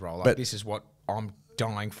coach's role. Like But- this is what I'm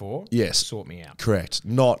dying for. Yes. Sort me out. Correct.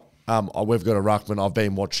 Not, we've got a ruckman. I've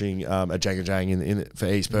been watching a Jang for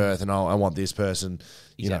East Perth and I want this person.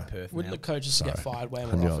 He's You know. at Perth Wouldn't now. the coaches get fired way I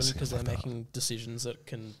knew I more was often because thinking they're about making decisions that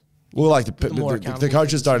can... Well, like them more the accountable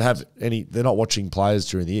coaches for don't have any. They're not watching players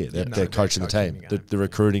during the year. They're they're coaching the coaching team. the game. The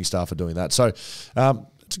recruiting staff are doing that. So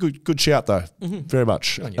it's a good shout though. Very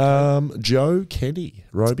much. on you, Joe Kenny,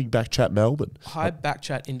 roaming BackChat Melbourne. Hi,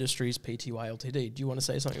 BackChat Industries Pty Ltd. Do you want to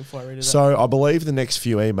say something before I read it out? So I believe the next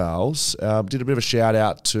few emails did a bit of a shout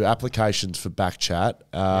out to applications for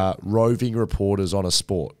BackChat. Roving reporters on a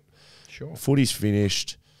sport. Sure. Footy's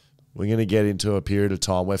finished. We're going to get into a period of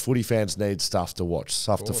time where footy fans need stuff to watch,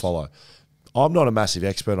 stuff to follow. I'm not a massive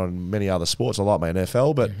expert on many other sports. I like my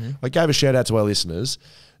NFL, but I gave a shout out to our listeners.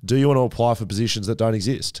 Do you want to apply for positions that don't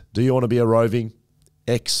exist? Do you want to be a roving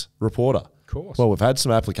ex-reporter? Of course. Well, we've had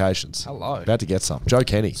some applications. Hello. About to get some. Joe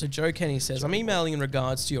Kenny. So Joe Kenny says, I'm emailing in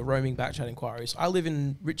regards to your roaming BackChat inquiries. I live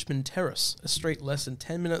in Richmond Terrace, a street less than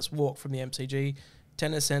 10 minutes walk from the MCG,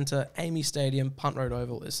 Tennis Centre, Amy Stadium, Punt Road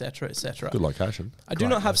Oval, etc., etc. Good location. I do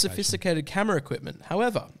not have sophisticated camera equipment.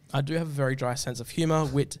 However, I do have a very dry sense of humour,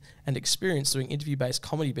 wit, and experience doing interview-based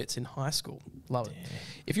comedy bits in high school. Love it.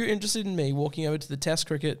 If you're interested in me walking over to the Test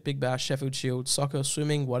cricket, Big Bash, Sheffield Shield, soccer,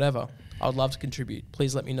 swimming, whatever, I would love to contribute.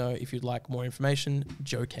 Please let me know if you'd like more information.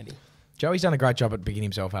 Joe Kenny. Joey's done a great job at bigging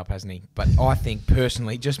himself up, hasn't he? But I think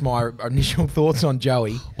personally, just my initial thoughts on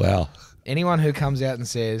Joey. Wow. Anyone who comes out and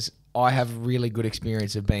says, I have really good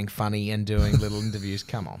experience of being funny and doing little interviews,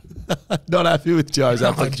 come on. Not happy with Joe's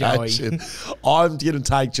Come on, application. I'm going to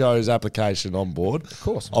take Joe's application on board. Of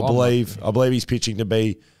course. I believe he's pitching to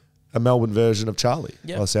be a Melbourne version of Charlie.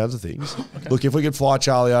 Yep. By the sounds of things. Look, if we could fly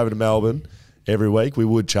Charlie over to Melbourne every week, we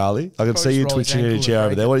would, Charlie. I can see you roll his twitching in your ankle chair and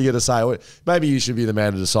over there. What are you going to say? Maybe you should be the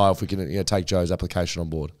man to decide if we can take Joe's application on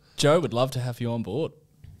board. Joe would love to have you on board.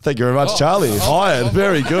 Thank you very much, Charlie. Hired.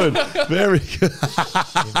 Very good. Very good.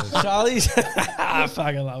 Charlie's. I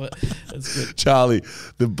fucking love it. That's good. Charlie,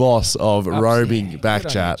 the boss of roaming Good on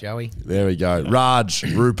BackChat. you, Joey. There we go. Raj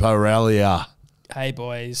Ruparelia. Hey,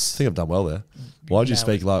 boys. I think I've done well there. Why'd you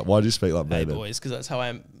speak like me Hey, then? boys, because that's how I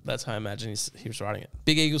imagine he was writing it.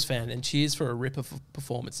 Big Eagles fan and cheers for a ripper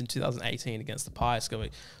performance in 2018 against the Pies.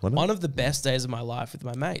 One of the best days of my life with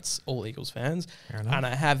my mates, all Eagles fans, and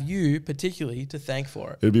I have you particularly to thank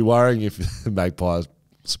for it. It'd be worrying if the Magpies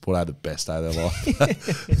support had the best day of their life.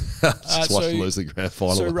 Just watch the losing grand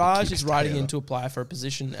final. So with Raj the is Kings writing together. in to apply for a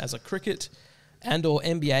position as a cricket and or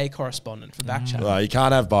NBA correspondent for BackChat. Well, you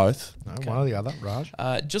can't have both. No, one or the other, Raj.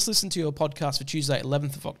 Just listened to your podcast for Tuesday,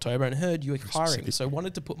 11th of October, and heard you were hiring, so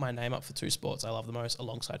wanted to put my name up for two sports I love the most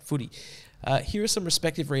alongside footy. Here are some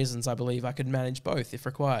respective reasons I believe I could manage both if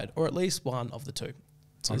required, or at least one of the two.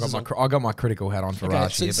 So I got my critical hat on for Okay,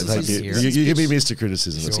 Raj so here, this but is- thank you. You give me Mr.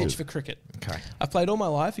 Criticism. That's pitch good. for cricket. Okay. I've played all my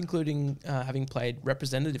life, including having played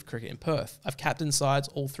representative cricket in Perth. I've captained sides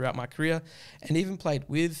all throughout my career and even played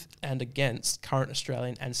with and against current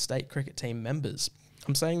Australian and state cricket team members.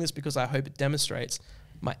 I'm saying this because I hope it demonstrates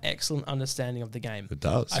my excellent understanding of the game. It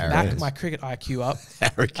does. I back my cricket IQ up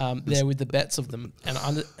Arrogant. there with the bets of them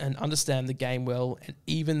and understand the game well. And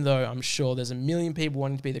even though I'm sure there's a million people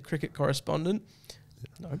wanting to be the cricket correspondent,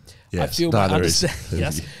 no, Yes. I feel No, my there is.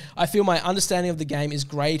 yes, I feel my understanding of the game is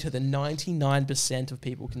greater than 99% of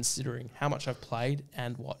people, considering how much I've played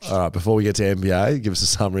and watched. All right, before we get to NBA, give us a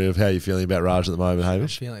summary of how you're feeling about Raj at the moment, I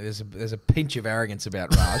Hamish. feel like there's a pinch of arrogance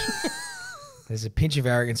about Raj. There's a pinch of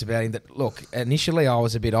arrogance about him that, look, initially I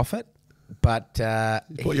was a bit off it, but...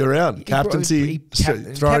 Put you around. Captaincy,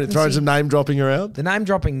 throwing some name dropping around. The name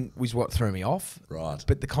dropping was what threw me off. Right.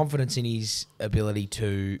 But the confidence in his ability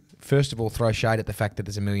to, first of all, throw shade at the fact that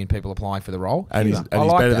there's a million people applying for the role. And he's I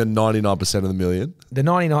like better that. than 99% of the million. The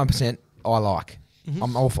 99% I like.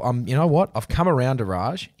 You know what? I've come around to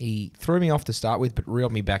Raj. He threw me off to start with, but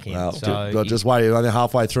reeled me back in. Well, So just wait. You're only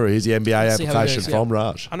halfway through. Here's the NBA Let's see how it application goes, from yeah.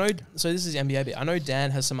 Raj. I know. So this is the NBA bit. I know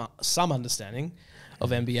Dan has some understanding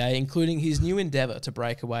of NBA, including his new endeavour to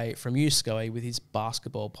break away from you, Scully, with his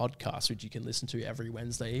basketball podcast, which you can listen to every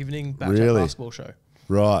Wednesday evening. BackChat Really? Basketball Show.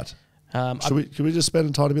 Right. I- Can we just spend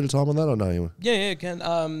a tiny bit of time on that or no? You Yeah,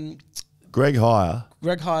 can. Greg Hire.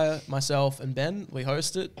 Greg Hire, myself, and Ben, we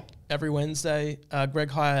host it every Wednesday. Greg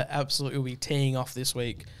Hire absolutely will be teeing off this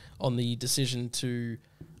week on the decision to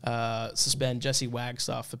suspend Jesse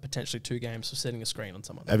Wagstaff for potentially 2 games for setting a screen on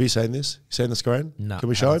someone. Have you seen this? You seen the screen? no, Can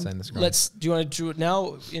we show him? haven't seen the screen. Do you want to do it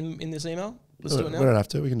now in this email? Let's do it We now. don't have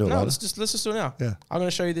to. We can do it No, later. let's just do it now. Yeah. I'm going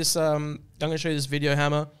to show you this. I'm going to show you this video,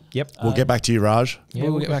 Hammer. Yep. We'll get back to you, Raj. Yeah,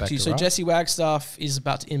 we'll get back to you. So Raj. Jesse Wagstaff is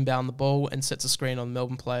about to inbound the ball and sets a screen on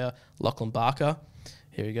Melbourne player Lachlan Barker.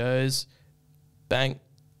 Here he goes. Bang.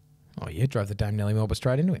 Oh, yeah, drove the Dame Nelly Melba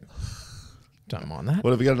straight into him. Don't mind that.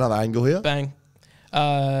 What have we got another angle here? Bang.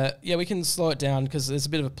 Yeah, we can slow it down because there's a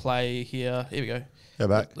bit of a play here. Here we go. Go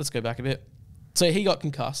back. Let's go back a bit. So he got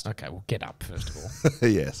concussed. Okay, well, get up, first of all.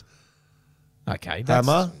 Yes. Okay. That's,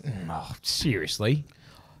 Hammer. Oh, seriously.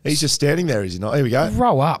 He's just standing there, is he not? Here we go.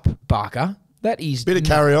 Grow up, Barker. That is... Bit of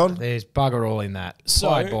carry on. There's bugger all in that. So-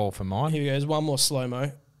 Slide ball for mine. Here goes. One more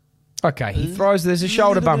slow-mo. Okay, he throws... There's a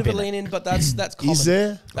shoulder bump bit of in a it. lean in, but that's common. Is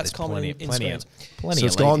there? That's common in plenty screens. Plenty So of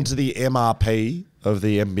it's gone lead to the MRP of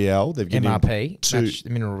the NBL. They've given him MRP, two the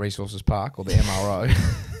Mineral Resources Park, or the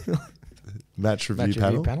MRO. match review Match panel.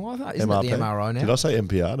 review panel. I thought, isn't it the MRO now? Did I say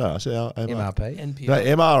MPR? No, I said MRP. NPL. No,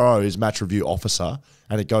 MRO is match review officer,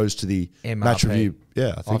 and it goes to the match MRP. review. Yeah,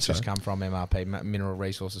 I think I've so. just come from MRP, Mineral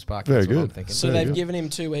Resources Park. Very That's what I'm good. thinking. So Very they've good. given him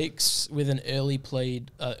 2 weeks with an early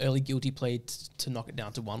guilty plea to knock it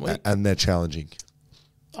down to 1 week. And they're challenging.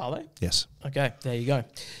 Are they? Yes. Okay, there you go.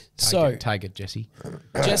 Take it, Jesse.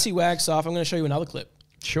 Jesse Wagstaff, I'm going to show you another clip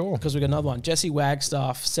Sure. because we've got another one. Jesse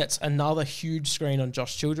Wagstaff sets another huge screen on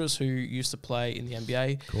Josh Childress, who used to play in the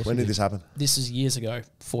NBA. When did this happen? This is years ago,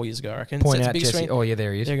 4 years ago, I reckon. Point Sets a out big Jesse. screen. Oh, yeah,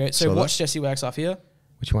 there he is. There you go. So Saw watch Jesse Wagstaff here.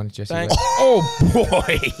 Which one is Jesse? Bang. Oh,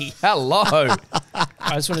 boy. Hello.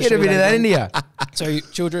 I just want to Get show a you bit of that again. into you. So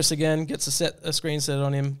Childress again gets a screen set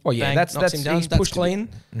on him. Oh, yeah, Bang, that's- knocks him down. he's That's pushed a clean.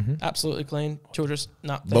 Absolutely clean. Childress,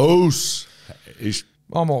 Moose. He's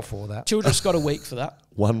I'm all for that. Childress got a week for that.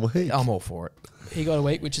 1 week. I'm all for it. He got a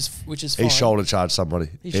week, which is fine. He shoulder charged somebody.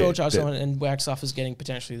 He shoulder charged someone, and Wagstaff is getting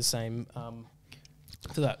potentially the same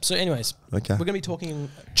for that. So, anyways, Okay. we're going to be talking.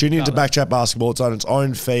 Tune into about BackChat Basketball. It's on its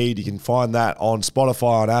own feed. You can find that on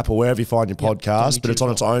Spotify, on Apple, wherever you find your Yep, podcast. on But it's YouTube on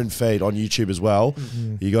as its own feed on YouTube as well.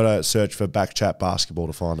 You got to search for BackChat Basketball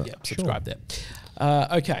to find it. Yeah, subscribe there.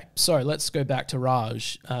 Okay, so let's go back to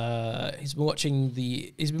Raj. He's been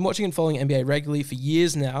watching and following NBA regularly for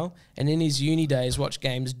years now, and in his uni days, watched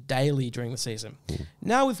games daily during the season.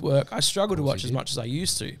 Now with work, I struggle to watch as much as I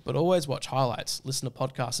used to, but always watch highlights, listen to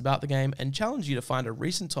podcasts about the game, and challenge you to find a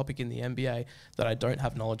recent topic in the NBA that I don't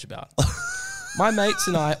have knowledge about. My mates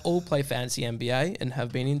and I all play fantasy NBA and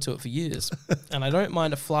have been into it for years, and I don't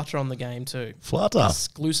mind a flutter on the game too. Flutter.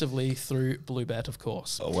 Exclusively through Bluebet, of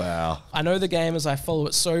course. Oh, wow. I know the game as I follow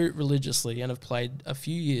it so religiously and have played a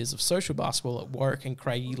few years of social basketball at Warwick and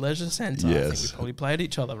Craigie Leisure Centre. I think Yes. we probably played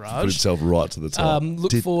each other, Put Raj. himself right to the top.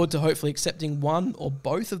 Look forward to hopefully accepting one or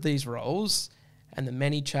both of these roles and the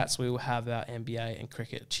many chats we will have about NBA and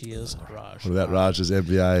cricket. Cheers, Raj. What about Raj's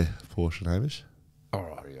NBA portion, Hamish? All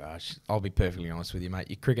right, Raj. I'll be perfectly honest with you, mate.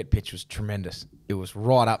 Your cricket pitch was tremendous. It was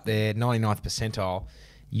right up there, 99th percentile.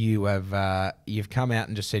 You've come out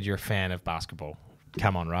and just said you're a fan of basketball.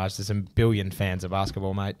 Come on, Raj. There's a billion fans of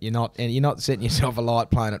basketball, mate. You're not setting yourself alight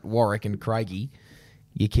playing at Warwick and Craigie.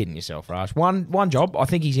 You're kidding yourself, Raj. One job. I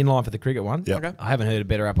think he's in line for the cricket one. Yep. Okay. I haven't heard a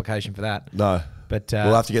better application for that. No. But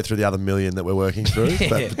we'll have to get through the other million that we're working through,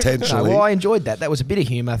 but potentially. No, well, I enjoyed that. That was a bit of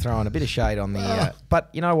humour, throwing a bit of shade on the... but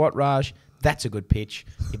you know what, Raj? That's a good pitch.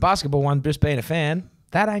 Your basketball one, just being a fan,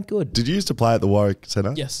 that ain't good. Did you used to play at the Warwick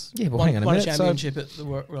Centre? Yes. Yeah, well, hang on a minute. Won a championship at the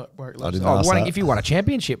Warwick I didn't Oh, ask that. if you won a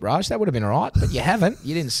championship, Raj, that would have been all right. But you haven't.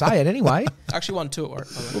 You didn't say it anyway. Actually won 2 at Warwick.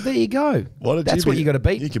 Well, there you go. That's you what you got to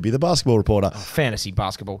beat. You could be the basketball reporter. Fantasy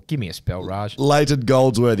basketball. Give me a spell, Raj. Leighton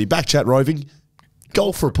Goldsworthy, BackChat roving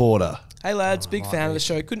golf reporter. Hey lads, big fan of the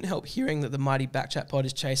show. Couldn't help hearing that the mighty BackChat pod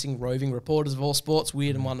is chasing roving reporters of all sports.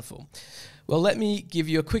 Weird and wonderful. Well, let me give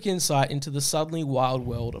you a quick insight into the suddenly wild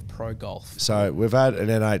world of pro golf. So we've had an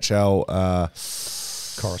NHL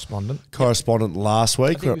correspondent last I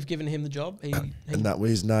week. think we've given him the job. And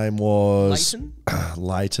his name was... Leighton?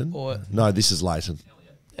 Leighton. No, this is Leighton.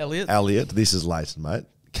 Elliot. This is Leighton, mate.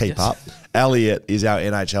 Keep Yes. up. Elliot is our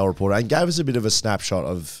NHL reporter and gave us a bit of a snapshot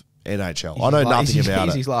of NHL. I know nothing about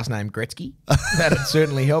Is it. his last name Gretzky? That'd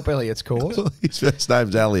certainly help Elliot's cause. His first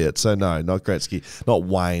name's Elliot, so no, not Gretzky, not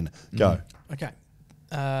Wayne. Go. Okay.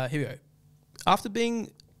 Here we go. After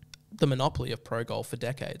being the monopoly of pro golf for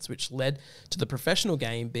decades, which led to the professional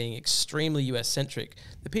game being extremely US-centric,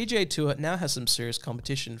 the PGA Tour now has some serious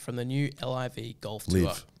competition from the new LIV Golf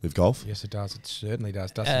Tour. Live Golf? Yes, it does. It certainly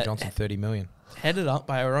does. Dustin Johnson, 30 million. Headed up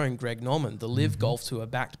by our own Greg Norman, the Live Golf Tour,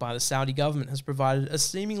 backed by the Saudi government, has provided a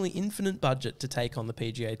seemingly infinite budget to take on the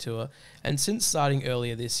PGA Tour, and since starting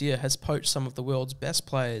earlier this year, has poached some of the world's best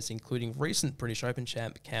players, including recent British Open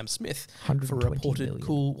champ Cam Smith, for a 120 reported million.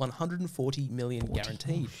 cool 140 million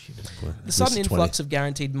guaranteed. The This sudden is influx 20. of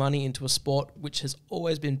guaranteed money into a sport which has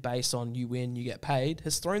always been based on you win, you get paid,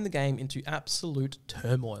 has thrown the game into absolute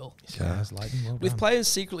turmoil. With players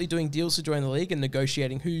secretly doing deals to join the league and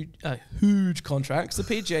negotiating huge contracts, the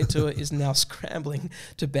PGA Tour is now scrambling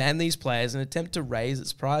to ban these players and attempt to raise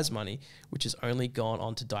its prize money, which has only gone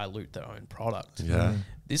on to dilute their own product. Yeah.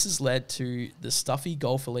 This has led to the stuffy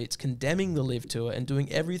golf elites condemning the Live Tour and doing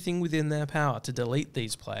everything within their power to delete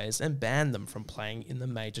these players and ban them from playing in the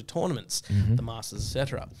major tournaments, the Masters,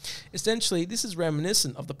 etc. Essentially, this is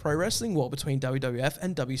reminiscent of the pro wrestling war between WWF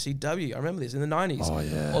and WCW. I remember this in the 90s. Oh,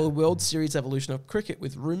 yeah. Or the World Series evolution of cricket,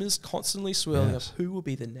 with rumours constantly swirling of who will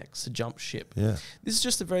be the next to jump ship. Yeah. This is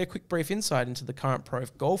just a very quick brief insight into the current pro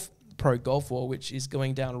golf war, which is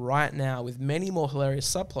going down right now, with many more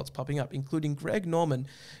hilarious subplots popping up, including Greg Norman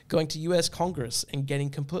going to US Congress and getting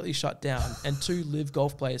completely shut down, and 2 Live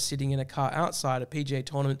Golf players sitting in a car outside a PGA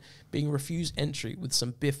tournament being refused entry, with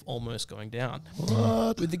some biff almost going down.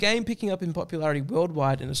 What? With the game picking up in popularity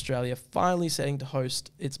worldwide, and Australia finally setting to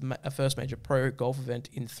host its first major pro golf event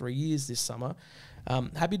in 3 years this summer,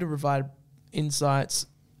 happy to provide insights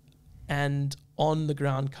and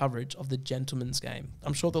on-the-ground coverage of the gentleman's game.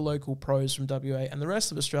 I'm sure the local pros from WA and the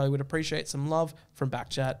rest of Australia would appreciate some love from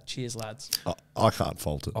BackChat. Cheers, lads. I can't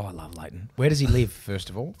fault it. Oh, I love Leighton. Where does he live, first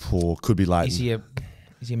of all? Or could be Leighton. Is he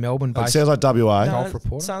a Melbourne It based? sounds like WA. Golf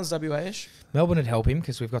reporter? Sounds WA-ish. Melbourne would help him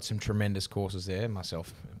because we've got some tremendous courses there.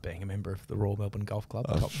 Myself being a member of the Royal Melbourne Golf Club,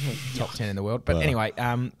 top 10 in the world. But anyway,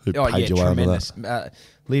 who paid you out of tremendous.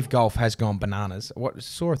 Live Golf has gone bananas.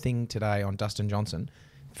 Saw a thing today on Dustin Johnson.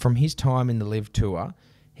 From his time in the Live Tour,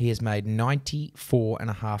 he has made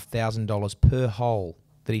 $94,500 per hole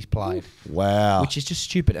that he's played. Wow. Which is just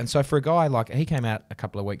stupid. And so for a guy like, he came out a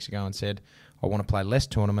couple of weeks ago and said, I want to play less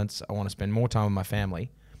tournaments, I want to spend more time with my family.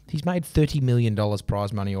 He's made $30 million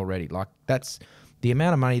prize money already. Like, that's the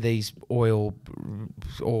amount of money these oil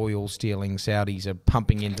stealing Saudis are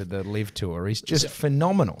pumping into the Live Tour is just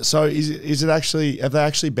phenomenal. So is it actually, have they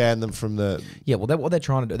actually banned them from the... Yeah, well, what they're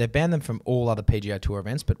trying to do, they've banned them from all other PGA Tour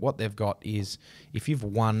events, but what they've got is, if you've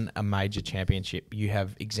won a major championship, you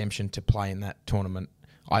have exemption to play in that tournament.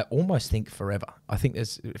 I almost think forever. I think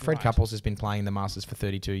Fred Couples has been playing the Masters for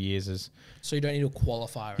 32 years. So you don't need to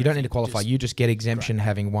qualify. You don't need to qualify. You just get exemption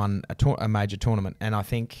having won a major tournament. And I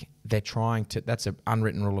think they're trying to, that's an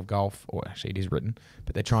unwritten rule of golf, or actually it is written,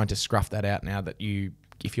 but they're trying to scruff that out now that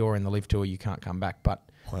if you're in the Live Tour, you can't come back. But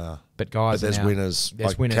guys, there's winners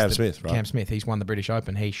like Cam Smith, right? Cam Smith, he's won the British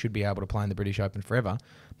Open. He should be able to play in the British Open forever,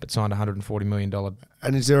 but signed $140 million.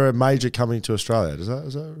 And is there a major coming to Australia? Is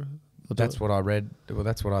that That's what I read. Well,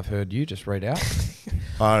 that's what I've heard you just read out.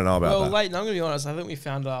 I don't know about Well, that. Leighton, I'm going to be honest. I think we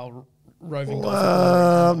found our roving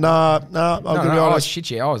golf? No, I'm going to be honest.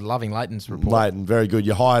 Shit, yeah, I was loving Leighton's report. Leighton, very good.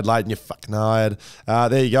 You hired Leighton, you fucking hired.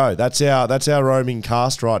 There you go. That's our roaming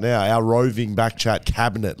cast right now. Our roving backchat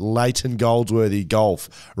cabinet. Leighton Goldsworthy,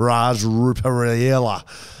 golf. Raj Ruparela,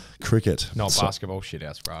 cricket. Not basketball, shit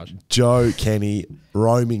house, Raj. Joe Kenny,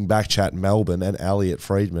 roaming backchat Melbourne, and Elliot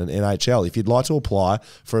Friedman, NHL. If you'd like to apply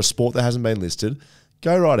for a sport that hasn't been listed,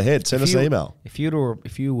 go right ahead. Send us an email. If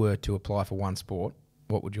you were to apply for one sport,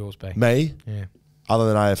 what would yours be? Me? Yeah. Other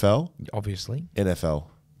than AFL? Obviously. NFL.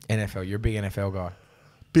 NFL. You're a big NFL guy.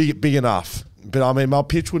 Big enough. But I mean, my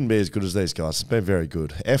pitch wouldn't be as good as these guys. It's been very good.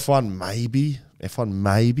 F1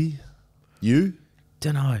 maybe. You?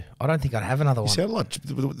 Don't know. I don't think I'd have another You one. sound like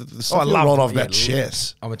the stuff you're on off about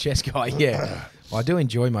chess. I'm a chess guy, yeah. Well, I do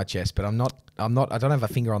enjoy my chess, but I don't have a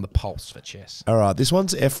finger on the pulse for chess. All right, this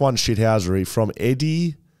one's F1 shithousery from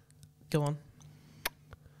Eddie. Go on.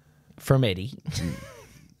 From Eddie.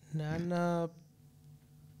 No.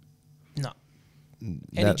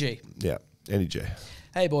 Eddie G. Yeah, Eddie G.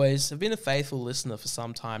 Hey boys, I've been a faithful listener for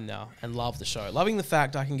some time now and love the show. Loving the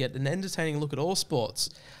fact I can get an entertaining look at all sports.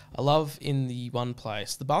 I love in the one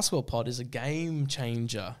place. The basketball pod is a game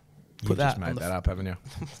changer. You just made that up, haven't you?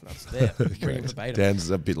 That's there. Bring verbatim. Dan's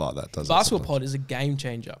a bit like that, doesn't it? Basketball pod is a game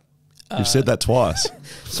changer. You've said that twice.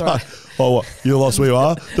 Sorry. Oh, what? You lost where you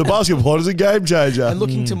are? The basketball pod is a game changer. And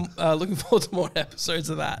looking forward to more episodes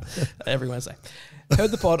of that every Wednesday.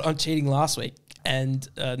 Heard the pod on cheating last week, and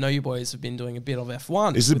know you boys have been doing a bit of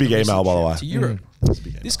F1. This is a big email, by the way. To Europe.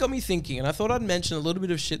 This got me thinking, and I thought I'd mention a little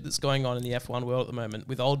bit of shit that's going on in the F1 world at the moment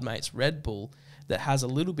with old mates Red Bull that has a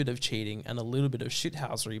little bit of cheating and a little bit of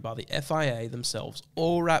shithousery by the FIA themselves,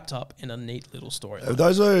 all wrapped up in a neat little story.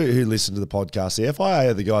 Those who listen to the podcast, the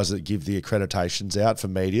FIA are the guys that give the accreditations out for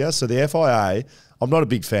media. So the FIA, I'm not a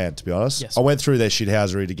big fan, to be honest. Yes. I went through their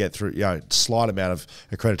shithousery to get through, slight amount of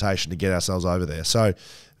accreditation to get ourselves over there. So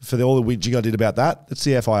for all the whinging I did about that, it's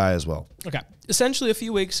the FIA as well. Okay. Essentially, a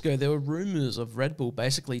few weeks ago, there were rumours of Red Bull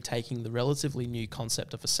basically taking the relatively new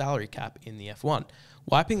concept of a salary cap in the F1,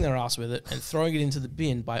 wiping their ass with it and throwing it into the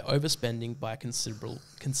bin by overspending by a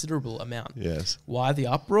considerable amount. Yes. Why the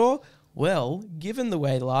uproar? Well, given the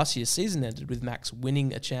way last year's season ended with Max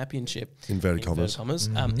winning a championship, Inverted commas.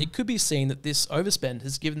 It could be seen that this overspend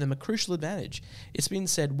has given them a crucial advantage. It's been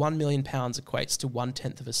said £1 million equates to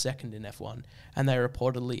 1/10 of a second in F1, and they're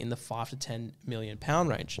reportedly in the £5 to £10 million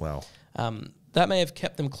range. Wow. That may have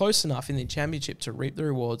kept them close enough in the championship to reap the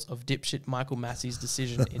rewards of dipshit Michael Massey's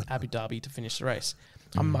decision in Abu Dhabi to finish the race.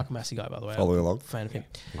 I'm a Michael Massey guy, by the way. Following I'm along. a fan of him.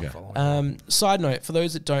 Okay. Side note, for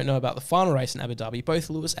those that don't know about the final race in Abu Dhabi, both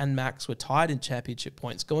Lewis and Max were tied in championship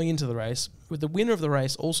points going into the race, with the winner of the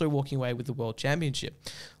race also walking away with the world championship.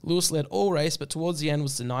 Lewis led all race, but towards the end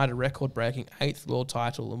was denied a record-breaking 8th world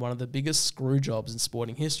title and one of the biggest screw jobs in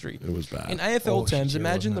sporting history. It was bad. In AFL terms,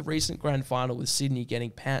 imagine the recent grand final with Sydney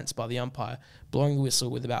getting pants by the umpire, blowing the whistle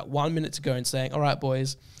with about 1 minute to go and saying, all right,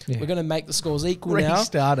 boys, we're going to make the scores equal now.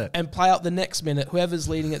 Restart it. And play out the next minute, whoever's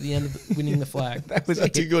leading at the end of winning the flag. That's a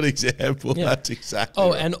good example. Yeah. That's exactly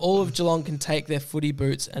Oh, right. and all of Geelong can take their footy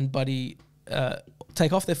boots and Buddy...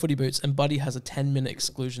 take off their footy boots and Buddy has a 10-minute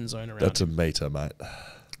exclusion zone around That's a him. metre, mate.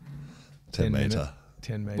 10 metre.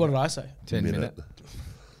 10 metre. What did I say? 10 minute.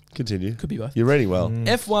 Continue. Could be both. You're reading well.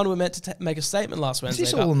 F1 were meant to make a statement last Is Wednesday.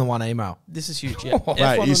 this all in the one email? This is huge, yeah. Mate,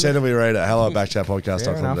 F1 you were said meant- it, we read it. Hello at Fair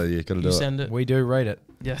backchatpodcast.com. enough. You got to do You it. send it. We do read it.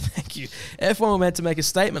 Yeah, thank you. F1 were meant to make a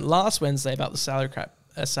statement last Wednesday about the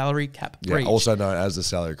salary cap Yeah, breach. also known as the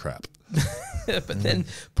salary crap. But then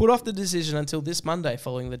put off the decision until this Monday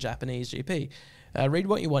following the Japanese GP. Read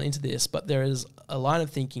what you want into this, but there is a line of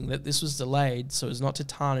thinking that this was delayed so as not to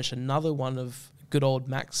tarnish another one of good old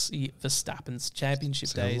Max Verstappen's championship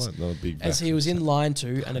days, like not a big as Max he was in line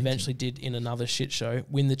to and eventually did in another shit show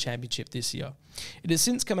win the championship this year. It has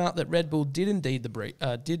since come out that Red Bull did indeed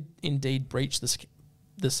breach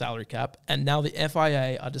the salary cap, and now the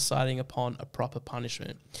FIA are deciding upon a proper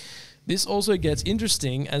punishment. This also gets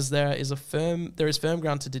interesting as there is firm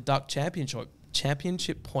ground to deduct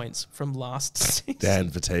championship points from last season. Dan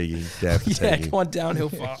fatiguing. Yeah, going downhill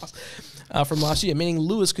fast from last year, meaning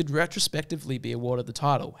Lewis could retrospectively be awarded the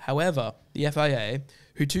title. However, the FIA,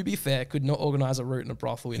 who to be fair could not organise a route in a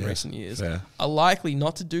brothel in recent years, fair. are likely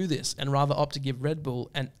not to do this and rather opt to give Red Bull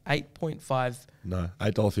an $8.50.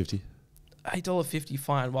 $8.50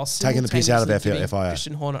 fine while Taking the piss out of simultaneously giving FIA.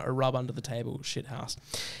 Christian Horner a rub under the table shithouse.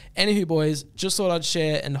 Anywho, boys, just thought I'd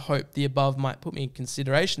share and hope the above might put me in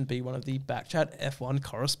consideration to be one of the BackChat F1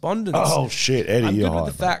 correspondents. Oh, shit, Eddie, I'm you're good with high,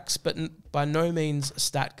 the facts, but by no means a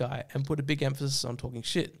stat guy, and put a big emphasis on talking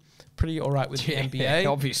shit. Pretty all right with the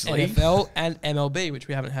NBA, obviously. NFL, and MLB, which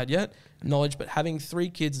we haven't had yet. knowledge, but having 3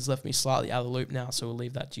 kids has left me slightly out of the loop now, so we'll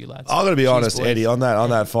leave that to you lads. I'm going to be Cheers, honest, boys. Eddie, on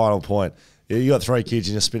that final point. You got 3 kids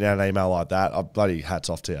and you spit out an email like that. Bloody hats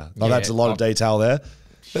off to you. Like, that's a lot of detail there.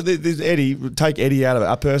 But Eddie, take Eddie out of it.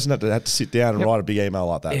 A person had to sit down and write a big email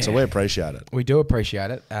like that. So we appreciate it. We do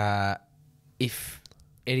appreciate it. If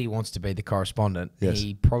Eddie wants to be the correspondent,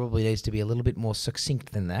 he probably needs to be a little bit more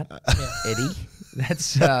succinct than that. Eddie,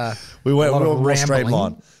 that's we went more rambling.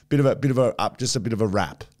 streamlined. Just a bit of a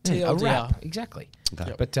wrap. A wrap, exactly.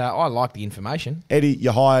 Okay. But I like the information. Eddie,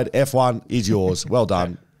 you're hired. F1 is yours. Well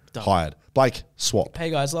done. Hired. Blake, swap. Hey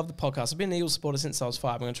guys, love the podcast. I've been an Eagles supporter since I was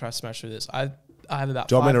 5. I'm going to try to smash through this. I have about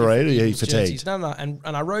Do you 5 want me to read different it, or are you Eagles fatigued? jerseys. No,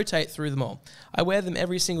 and I rotate through them all. I wear them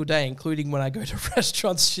every single day, including when I go to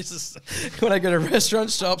restaurants, when I go to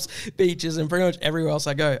restaurants, shops, beaches, and pretty much everywhere else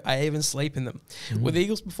I go. I even sleep in them. With the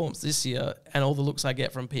Eagles' performance this year and all the looks I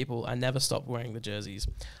get from people, I never stop wearing the jerseys.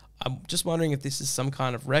 I'm just wondering if this is some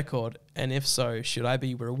kind of record, and if so, should I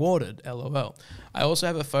be rewarded? LOL. I also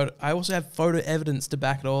have photo evidence to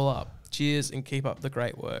back it all up. Cheers and keep up the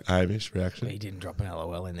great work. Hamish, reaction? He didn't drop an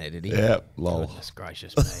LOL in there, did he? Yeah, lol. Goodness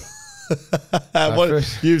gracious me.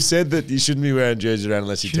 You've said that you shouldn't be wearing jerseys around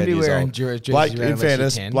unless you're 10 years old. Blake, in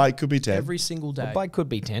fairness, Blake could be 10. Every single day. Well, Blake could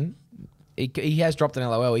be 10. He has dropped an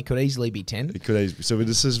LOL. He could easily be 10. It could easily. So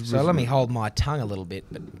this is. So let me hold my tongue a little bit.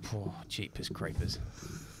 But cheapers creepers.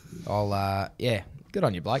 I'll good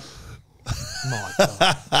on you, Blake. My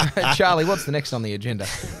God. Charlie, what's the next on the agenda?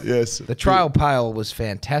 Yes. The Trail Pale was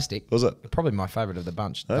fantastic. Was it? Probably my favourite of the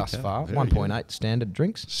bunch thus far. 1.8 standard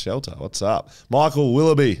drinks. Shelter, what's up? Michael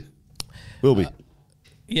Willoughby.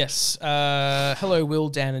 Yes. Hello, Will,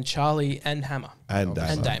 Dan, and Charlie, and Hammer. And Damo.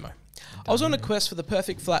 And Damo. I was on a quest for the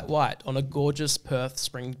perfect flat white on a gorgeous Perth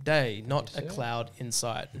spring day, not a cloud in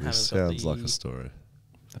sight. And This sounds like a story.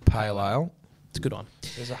 The Pale Ale. It's a good one.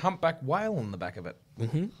 There's a humpback whale on the back of it.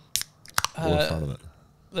 Or in front of it.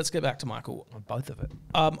 Let's get back to Michael. Both of it.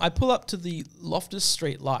 I pull up to the Loftus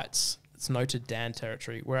Street lights. It's noted Dan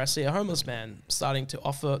territory, where I see a homeless man starting to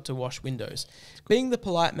offer to wash windows. Being the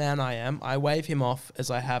polite man I am, I wave him off as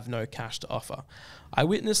I have no cash to offer. I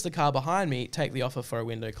witness the car behind me take the offer for a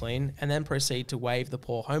window clean and then proceed to wave the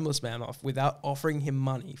poor homeless man off without offering him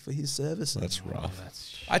money for his services. That's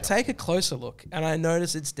rough. I take a closer look and I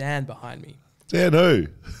notice it's Dan behind me. Dan who?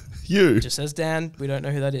 You. Just says Dan, we don't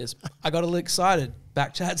know who that is. I got a little excited.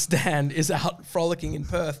 BackChat's Dan is out frolicking in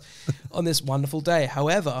Perth on this wonderful day.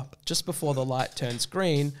 However, just before the light turns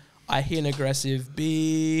green, I hear an aggressive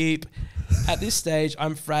beep. At this stage,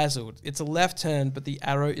 I'm frazzled. It's a left turn, but the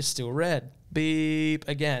arrow is still red. Beep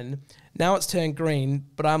again. Now it's turned green,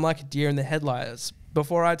 but I'm like a deer in the headlights.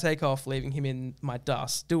 Before I take off, leaving him in my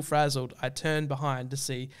dust, still frazzled, I turn behind to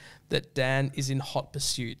see that Dan is in hot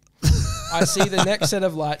pursuit. I see the next set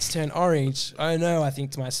of lights turn orange. Oh no, I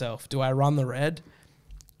think to myself, do I run the red?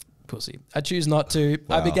 Pussy. I choose not to.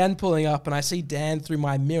 Wow. I began pulling up and I see Dan through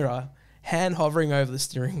my mirror, hand hovering over the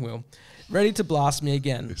steering wheel, ready to blast me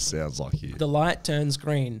again. This sounds like you. The light turns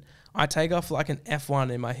green. I take off like an F1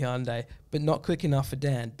 in my Hyundai, but not quick enough for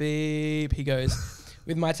Dan. Beep, he goes.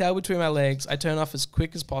 With my tail between my legs, I turn off as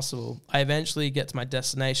quick as possible. I eventually get to my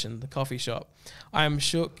destination, the coffee shop. I am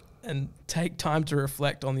shook and take time to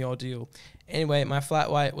reflect on the ordeal. Anyway, my flat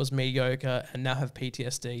white was mediocre and now have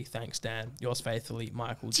PTSD. Thanks, Dan. Yours faithfully,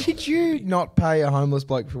 Michael. Did you not pay a homeless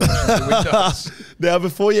bloke for washing the windows? Now,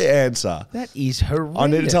 before you answer, that is horrendous. I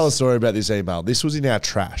need to tell a story about this email. This was in our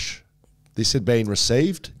trash. This had been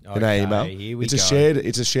received in our email. Here we it's go.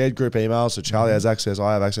 It's a shared group email, so Charlie has access,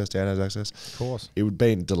 I have access, Dan has access. Of course. It would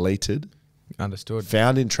been deleted. Understood.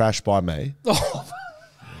 Found in trash by me.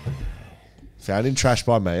 Found in trash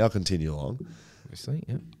by me. I'll continue along. Obviously,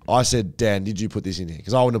 yeah. I said, Dan, did you put this in here?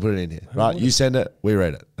 Because I wouldn't have put it in here. Right? You send it, we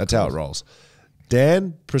read it. That's how it rolls.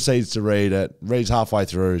 Dan proceeds to read it, reads halfway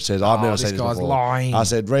through, says, I've never seen this before. Lying. I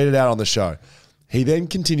said, read it out on the show. He then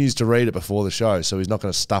continues to read it before the show, so he's not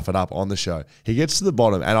going to stuff it up on the show. He gets to the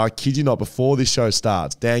bottom, and I kid you not, before this show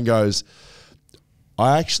starts, Dan goes,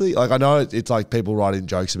 I actually, I know it's like people writing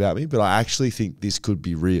jokes about me, but I actually think this could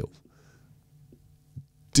be real.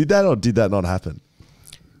 Did that or did that not happen?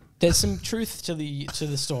 There's some truth to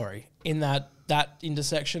the story in that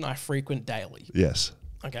intersection I frequent daily. Yes.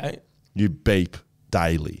 Okay. You beep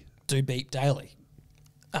daily. Do beep daily.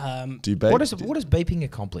 Do you beep? What does beeping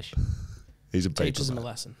accomplish? He's a beeper. Teaches him a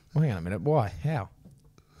lesson. Well, hang on a minute. Why? How?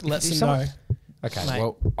 Lets him know. Okay, Mate,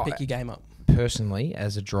 well, pick your game up. Personally,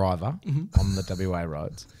 as a driver on the WA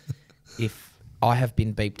roads, if I have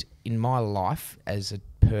been beeped in my life as a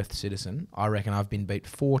Perth citizen, I reckon I've been beeped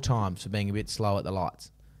 4 times for being a bit slow at the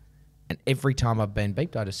lights. And every time I've been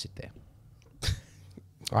beeped, I just sit there.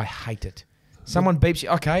 I hate it. Someone beeps you,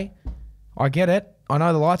 okay, I get it. I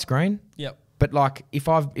know the light's green. Yep. But like, if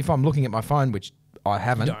I'm looking at my phone, which I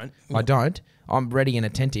haven't, I don't. I'm ready and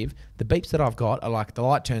attentive. The beeps that I've got are like the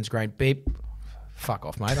light turns green, beep. Fuck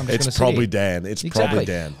off, mate. I'm just It's probably Dan. It's probably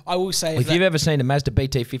Dan. I will say If you've ever seen a Mazda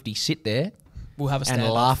BT50 sit there we'll have a and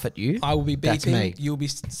laugh at you, I will be that's beeping. me. You'll be.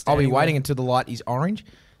 I'll be waiting until the light is orange,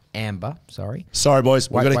 amber. Sorry. Sorry, boys.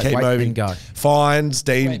 We're going to keep moving. Go. Fines,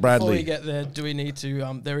 Dean Bradley. Before we get there, do we need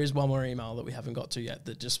to? There is one more email that we haven't got to yet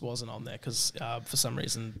that just wasn't on there because for some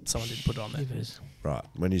reason someone didn't put it on there. Right.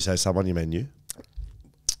 When you say someone, you mean you?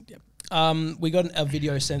 Yep. We got a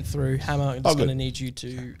video sent through. Hammer, I'm just going to need you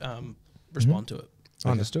to respond to it. Okay.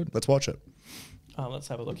 Understood. Let's watch it. Let's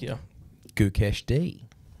have a look here. Gukesh D.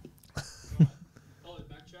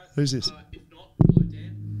 Who's this? If not, hello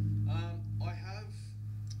Dan. I have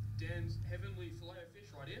Dan's heavenly fillet of fish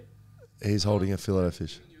right here. He's holding a fillet of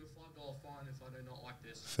fish. Giving you a $5 fine if I do not like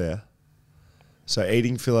this. Fair. So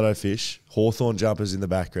eating fillet of fish, Hawthorn jumpers in the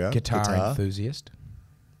background. Guitar enthusiast.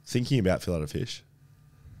 Thinking about fillet of fish.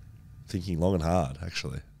 Thinking long and hard,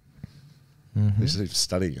 actually. Just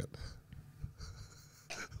studying it.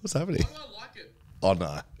 What's happening? I don't like it. Oh,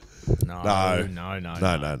 no.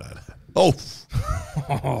 No. Oh.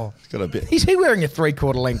 It's got a bit. Is he wearing a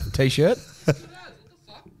 3/4 length t-shirt? It does. What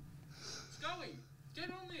the fuck? Scully, get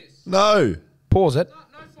on this. No. Pause it.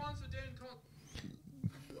 No fines for Dan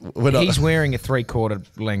Const. We're not. He's wearing a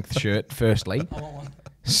 3/4 length shirt, firstly.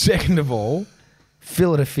 Second of all,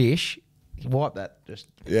 fillet of fish. Wipe that. Just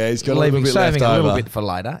Yeah, he's got a little bit saving left a little over. bit for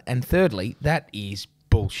later. And thirdly, that is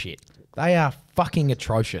bullshit. They are fucking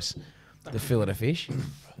atrocious. The fillet of fish.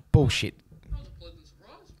 Bullshit. That was a pleasant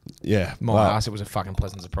surprise. Yeah. My well, ass, it was a fucking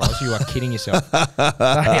pleasant surprise. You are kidding yourself.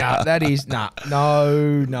 That is, no.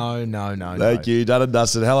 Thank you, done and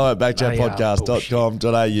dusted. Hello at They are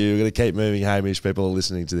backchatpodcast.com.au. We're going to keep moving, Hamish. People are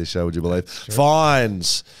listening to this show, would you believe?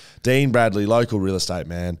 Fines. Dean Bradley, local real estate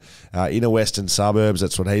man, inner western suburbs.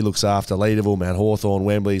 That's what he looks after. Leaderville, Mount Hawthorn,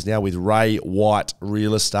 Wembley. He's now with Ray White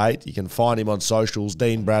Real Estate. You can find him on socials,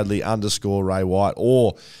 Dean Bradley _Ray White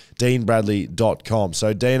or deanbradley.com.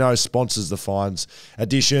 So Dino sponsors the Fines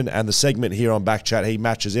edition and the segment here on BackChat. He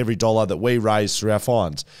matches every dollar that we raise through our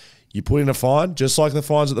fines. You put in a fine, just like the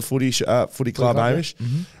fines at the footy club, Hamish.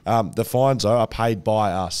 The fines are paid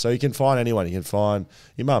by us. So you can fine anyone. You can fine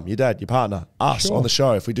your mum, your dad, your partner, us on the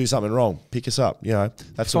show. If we do something wrong, pick us up. You know,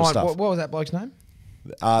 that sort of stuff. What was that bloke's name?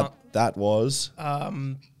 That was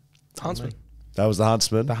Huntsman. That was the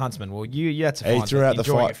Huntsman. The Huntsman. Well, you had to He find threw out the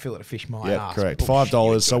enjoying fight. a fillet of fish. My Yeah, ass. correct. Bullshit.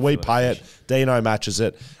 $5. So we Fillet of pay it. fish. Dino matches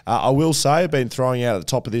it. I will say, I've been throwing out at the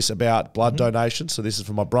top of this about blood donations. So this is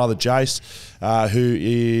from my brother Jace, who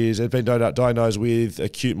has been diagnosed with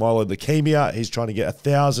acute myeloid leukemia. He's trying to get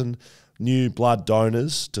 1,000 new blood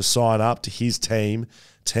donors to sign up to his team.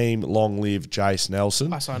 Team Long Live Jace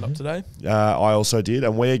Nelson. I signed up today. I also did.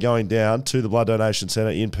 And we're going down to the Blood Donation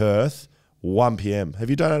Centre in Perth, 1 p.m. Have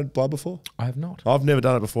you donated blood before? I have not. I've never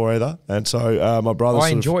done it before either. And so my brother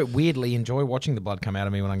Weirdly enjoy watching the blood come out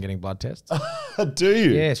of me when I'm getting blood tests. Do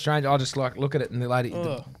you? Yeah, strange. I just like look at it and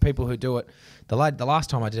the people who do it, the last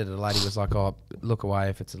time I did it, the lady was like, "Oh, look away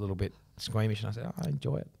if it's a little bit squeamish," and I said, "Oh, I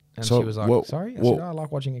enjoy it." And So, she was like, well, "Sorry." I well, said, "I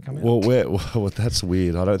like watching it come out." Well, that's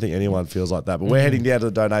weird. I don't think anyone feels like that. But we're heading down to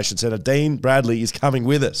the donation centre. Dean Bradley is coming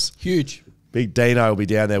with us. Huge. Big Dino will be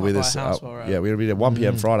down there with buy a us. house while we're out. Yeah, we're going to be there 1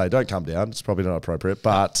 p.m. Friday. Don't come down. It's probably not appropriate,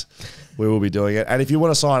 but we will be doing it. And if you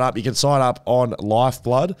want to sign up, you can sign up on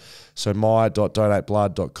Lifeblood. So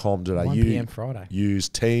my.donateblood.com.au. 1 p.m. Friday. Use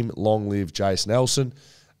Team Long Live Jace Nelson.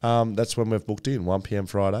 That's when we've booked in, 1 p.m.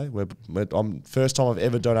 Friday. First time I've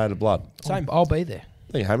ever donated blood. Same. I'll be there.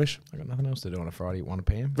 Thank you, Hamish. I got nothing else to do on a Friday at 1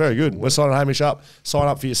 p.m. Very good. We're signing Hamish up. Sign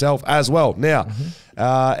up for yourself as well. Now,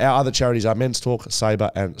 our other charities are Men's Talk,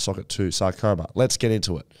 Sabre, and Socket 2 Sarcoma. Let's get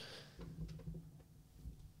into it.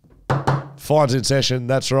 Fines in session.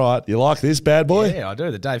 That's right. You like this, bad boy? Yeah, I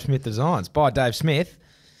do. The Dave Smith designs by Dave Smith.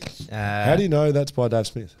 How do you know that's by Dave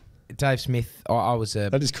Smith? Dave Smith? I was a.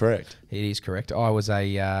 That is correct. It is correct. I was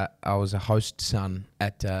a host son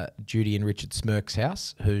at Judy and Richard Smirk's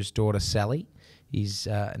house, whose daughter Sally is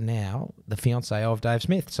now the fiance of Dave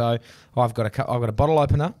Smith. So I've got a bottle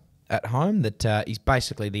opener at home that is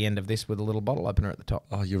basically the end of this with a little bottle opener at the top.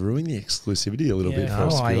 Oh, you're ruining the exclusivity a little bit for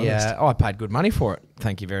us, to be honest. I paid good money for it.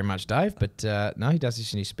 Thank you very much, Dave. But no, he does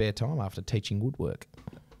this in his spare time after teaching woodwork.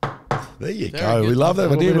 There you Very go. good. We love that. A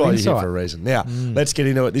We little do bit of why you're here insight. for a reason. Now, let's get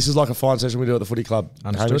into it. This is like a fine session we do at the footy club,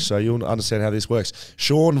 Understood. Hamish, so you'll understand how this works.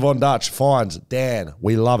 Sean Von Dutch fines Dan.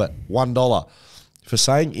 We love it. $1. For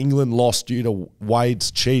saying England lost due to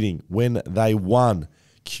Wade's cheating when they won.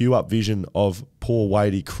 Cue up vision of poor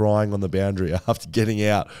Wadey crying on the boundary after getting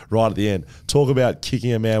out right at the end. Talk about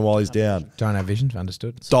kicking a man while he's down. Don't have vision.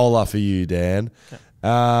 Understood. $1 for you, Dan.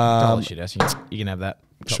 Shit, you can have that.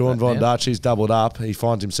 Sean Von Dutchy's doubled up. He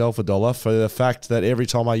finds himself $1 for the fact that every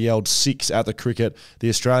time I yelled 6 at the cricket, the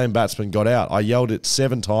Australian batsman got out. I yelled it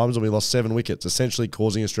 7 times and we lost 7 wickets, essentially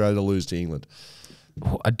causing Australia to lose to England.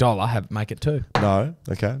 $1, make it 2. No,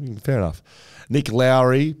 okay, fair enough. Nick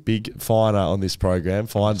Lowry, big finer on this program,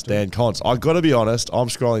 finds Dan Const. I got to be honest, I'm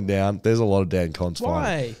scrolling down. There's a lot of Dan Const.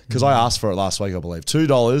 Why? Because I asked for it last week, I believe.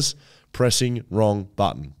 $2, pressing wrong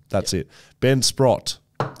button. That's it. Ben Sproat.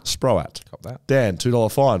 Cop that. Dan,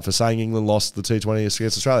 $2 fine for saying England lost the T20 against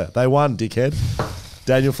Australia. They won, dickhead.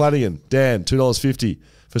 Daniel Flanagan. Dan, $2.50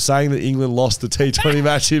 for saying that England lost the T20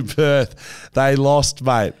 match in Perth. They lost,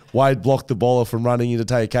 mate. Wade blocked the bowler from running in to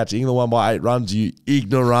take a catch. England won by 8 runs, you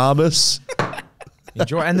ignoramus.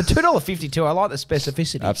 Enjoy. And the $2.50 too, I like the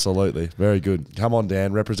specificity. Absolutely. Very good. Come on,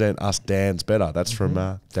 Dan. Represent us Dans better. That's from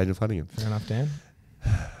Daniel Flanagan. Fair enough, Dan.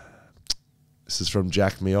 This is from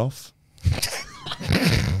Jack Me Off.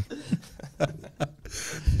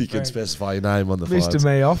 You can specify your name on the Mr. fines.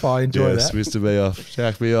 Me Off, I enjoy Yes, that. Mr. Me Off.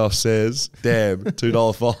 Jack Me Off says, damn,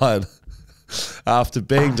 $2 fine. After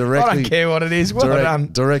being I directly don't care what it is. Well done.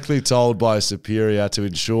 directly told by a superior to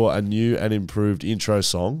ensure a new and improved intro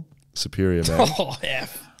song, superior man. Oh,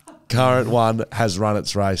 F. Current one has run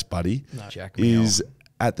its race, buddy. Jack Me Is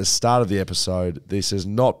at the start of the episode. This has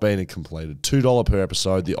not been completed. $2 per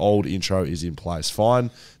episode. The old intro is in place.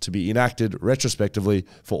 Fine to be enacted retrospectively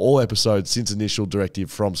for all episodes since initial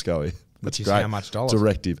directive from Scully. That's Which is great. how much dollars?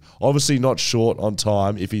 Directive. Obviously not short on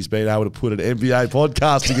time if he's been able to put an NBA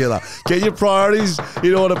podcast together. Get your priorities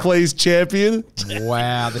in order, please, champion.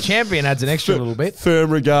 Wow, the champion adds an extra little bit.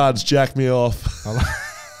 Firm regards, Jack Me Off.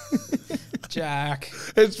 Jack.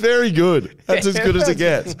 It's very good. That's as good as it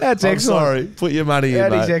gets. That's I'm excellent. sorry. Put your money in,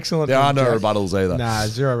 That mate. is excellent There are from no Jack. rebuttals either. Nah,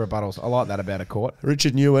 0 rebuttals. I like that about a court.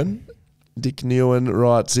 Richard Newen, Dick Newen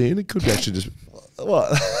writes in. It could be actually just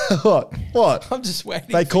what? I'm just waiting.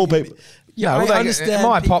 They for call you. people. Yeah, well, I understand.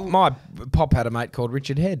 My people- pop had a mate called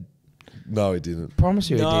Richard Head. No, he didn't. Promise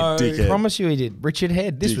you No. he did. Dickhead. Promise you he did. Richard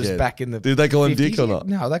Head. This was Dickhead. back in the. Did they call him Dick 50s. or not?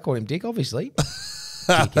 No, they called him Dick, obviously.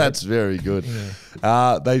 That's very good.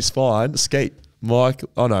 They find Skeet Mike.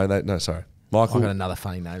 Oh no, sorry. I've got Michael another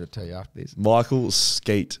funny name to tell you after this.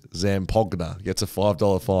 Skeet Zampogna gets a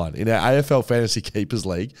 $5 fine. In our AFL Fantasy Keepers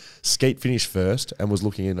League, Skeet finished first and was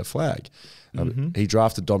looking in a flag. He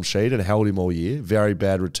drafted Dom Sheed and held him all year. Very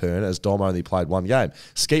bad return as Dom only played 1 game.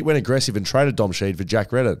 Skeet went aggressive and traded Dom Sheed for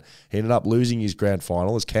Jack Redden. He ended up losing his grand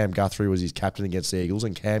final as Cam Guthrie was his captain against the Eagles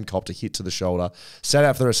and Cam copped a hit to the shoulder. Sat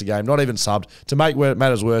out for the rest of the game, not even subbed. To make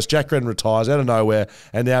matters worse, Jack Redden retires out of nowhere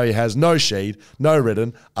and now he has no Sheed, no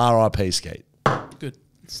Redden. RIP Skeet. Good.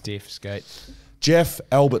 Stiff skate. Jeff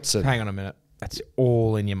Albertson. Hang on a minute. That's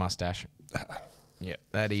all in your mustache. Yep,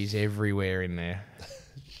 that is everywhere in there.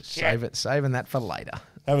 Saving that for later.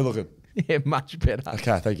 Have a look at. Yeah, much better.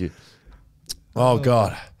 Okay, thank you. Oh,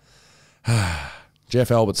 God.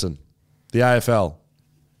 Jeff Albertson, the AFL,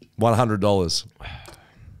 $100.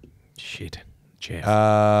 Shit,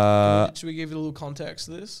 Jeff. Should we give you a little context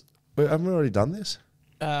to this? Haven't we already done this?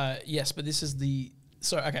 Yes, but this is the...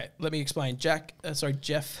 So, okay, let me explain. Jeff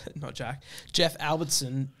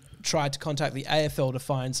Albertson tried to contact the AFL to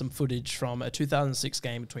find some footage from a 2006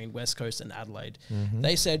 game between West Coast and Adelaide.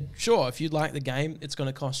 They said, sure, if you'd like the game, it's going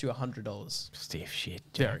to cost you $100. Stiff shit.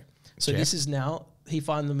 Very. So Jeff. this is now... He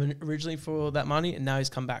found them originally for that money, and now he's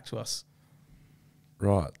come back to us.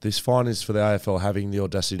 Right. This fine is for the AFL having the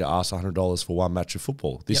audacity to ask $100 for 1 match of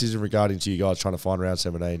football. This isn't regarding to you guys trying to find round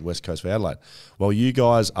 17 West Coast for Adelaide. Well, you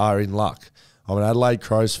guys are in luck. I'm an Adelaide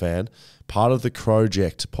Crows fan, part of the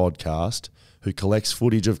Crowject podcast, who collects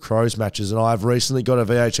footage of Crows matches, and I've recently got a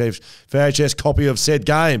VHS copy of said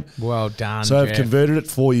game. Well done, So I've Jeff. converted it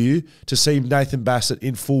for you to see Nathan Bassett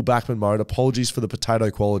in full backman mode. Apologies for the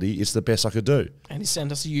potato quality. It's the best I could do. And he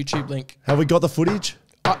sent us a YouTube link. Have we got the footage?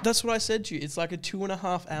 That's what I said to you. It's like a 2.5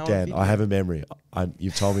 hour Dan, video. I have a memory.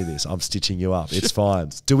 You've told me this. I'm stitching you up. It's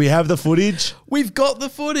fine. Do we have the footage? We've got the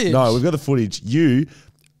footage. No, we've got the footage. You,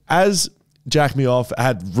 as Jack Me Off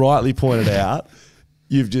had rightly pointed out,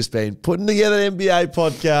 you've just been putting together an NBA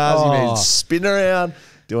podcast. You've been spinning around,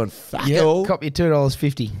 doing fuck all. Yeah, cop your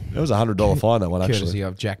 $2.50. That was a $100 fine, that one, Courtesy actually.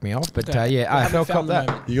 of Jack Me Off. But Okay. yeah, I haven't AFL cop found the that.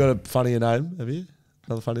 moment. You got a funnier name, have you?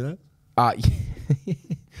 Another funny name?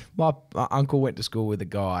 My uncle went to school with a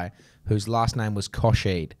guy whose last name was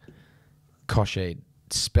Kosheed. Kosheed,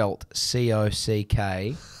 spelt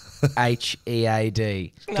Cockehead.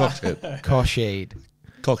 Cockshead. Kosheed.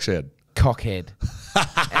 Cockshed. Cockhead.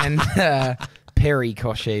 And Perry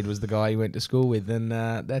Cockhead was the guy he went to school with, and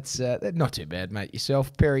that's not too bad, mate.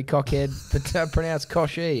 Yourself, Perry Cockhead, but pronounced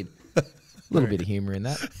Cockhead. A little bit of humour in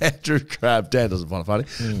that. Andrew Crab. Dan doesn't find it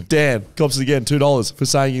funny. Dan, cops it again, $2 for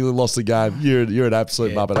saying you lost the game. You're an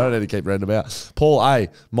absolute muppet. I don't need to keep reading them out. Paul A,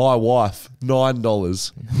 my wife,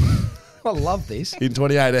 $9. I love this. In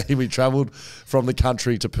 2018, we travelled from the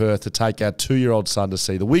country to Perth to take our 2-year-old son to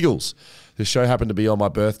see the Wiggles. The show happened to be on my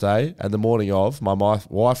birthday, and the morning of, my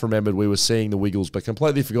wife remembered we were seeing the Wiggles, but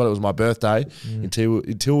completely forgot it was my birthday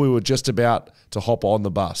until we were just about to hop on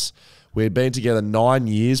the bus. We had been together 9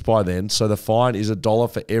 years by then, so the fine is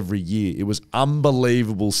 $1 for every year. It was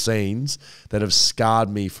unbelievable scenes that have scarred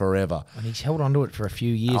me forever. And he's held on to it for a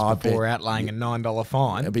few years before outlaying a $9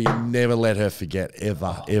 fine. But you never let her forget,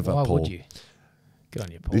 ever, why Paul. would you? Good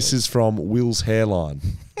on you, Paul. This is from Will's hairline.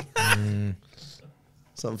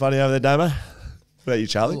 Something funny over there, Damo? What about you,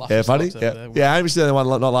 Charlie? Yeah, funny? Yeah, Amy's the only one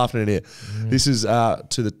not laughing in here. This is to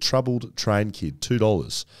the troubled train kid,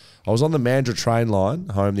 $2. I was on the Mandurah train line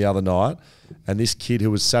home the other night, and this kid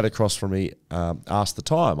who was sat across from me asked the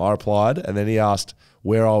time. I replied, and then he asked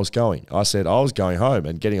where I was going. I said I was going home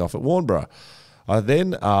and getting off at Warnbro. I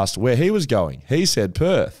then asked where he was going. He said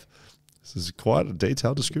Perth. This is quite a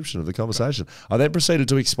detailed description of the conversation. I then proceeded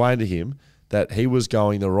to explain to him that he was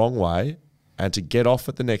going the wrong way and to get off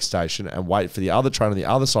at the next station and wait for the other train on the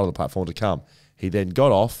other side of the platform to come. He then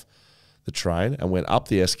got off the train and went up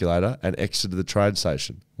the escalator and exited the train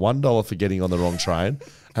station. $1 for getting on the wrong train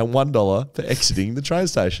and $1 for exiting the train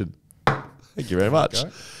station. Thank you very much.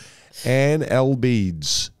 Anne L.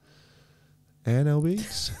 Beads. Anne L.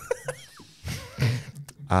 Beads?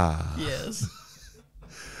 Yes.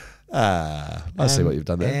 I see what you've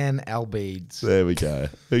done there. And Albeeds. There we go.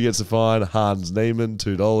 Who gets the fine? Hans Niemann,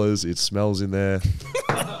 $2. It smells in there.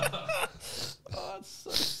 Oh, it's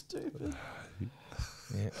so stupid.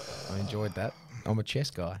 Yeah, I enjoyed that. I'm a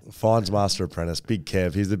chess guy. Fines Master Apprentice, Big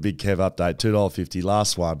Kev. Here's the Big Kev update, $2.50.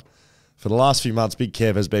 Last one. For the last few months, Big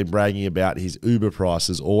Kev has been bragging about his Uber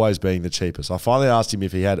prices always being the cheapest. I finally asked him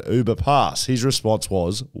if he had Uber Pass. His response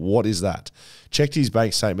was, what is that? Checked his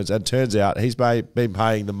bank statements and turns out he's been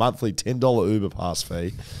paying the monthly $10 Uber Pass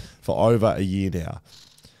fee for over a year now.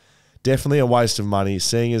 Definitely a waste of money,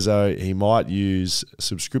 seeing as though he might use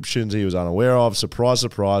subscriptions he was unaware of. Surprise,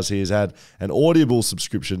 surprise, he has had an Audible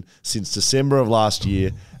subscription since December of last year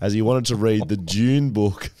as he wanted to read the Dune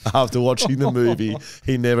book after watching the movie.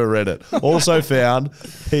 He never read it. Also found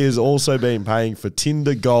he has also been paying for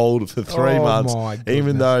Tinder Gold for 3 months,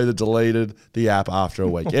 even though they deleted the app after a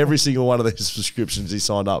week. Every single one of these subscriptions he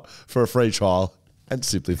signed up for a free trial and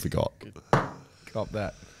simply forgot. Got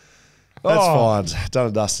that. That's fine. Done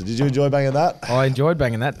and dusted. Did you enjoy banging that? I enjoyed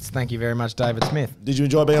banging that. Thank you very much, David Smith. Did you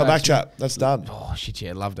enjoy being on BackChat? That's done. Oh, shit,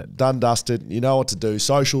 yeah. Loved it. Done, dusted. You know what to do.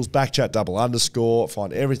 Socials, BackChat_.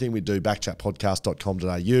 Find everything we do,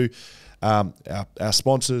 backchatpodcast.com.au. Our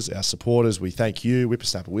sponsors, our supporters, we thank you.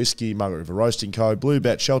 Whippersnapper Whiskey, Margaret River Roasting Co., Blue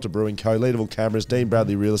Bet, Shelter Brewing Co., Leaderville Cameras, Dean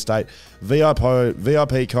Bradley Real Estate,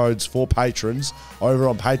 VIP codes for patrons over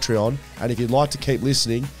on Patreon. And if you'd like to keep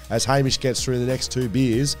listening as Hamish gets through the next 2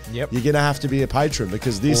 beers, you're going to have to be a patron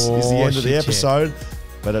because this is the end of the episode,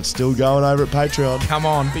 but it's still going over at Patreon. Come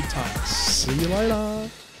on. Big time. See you later.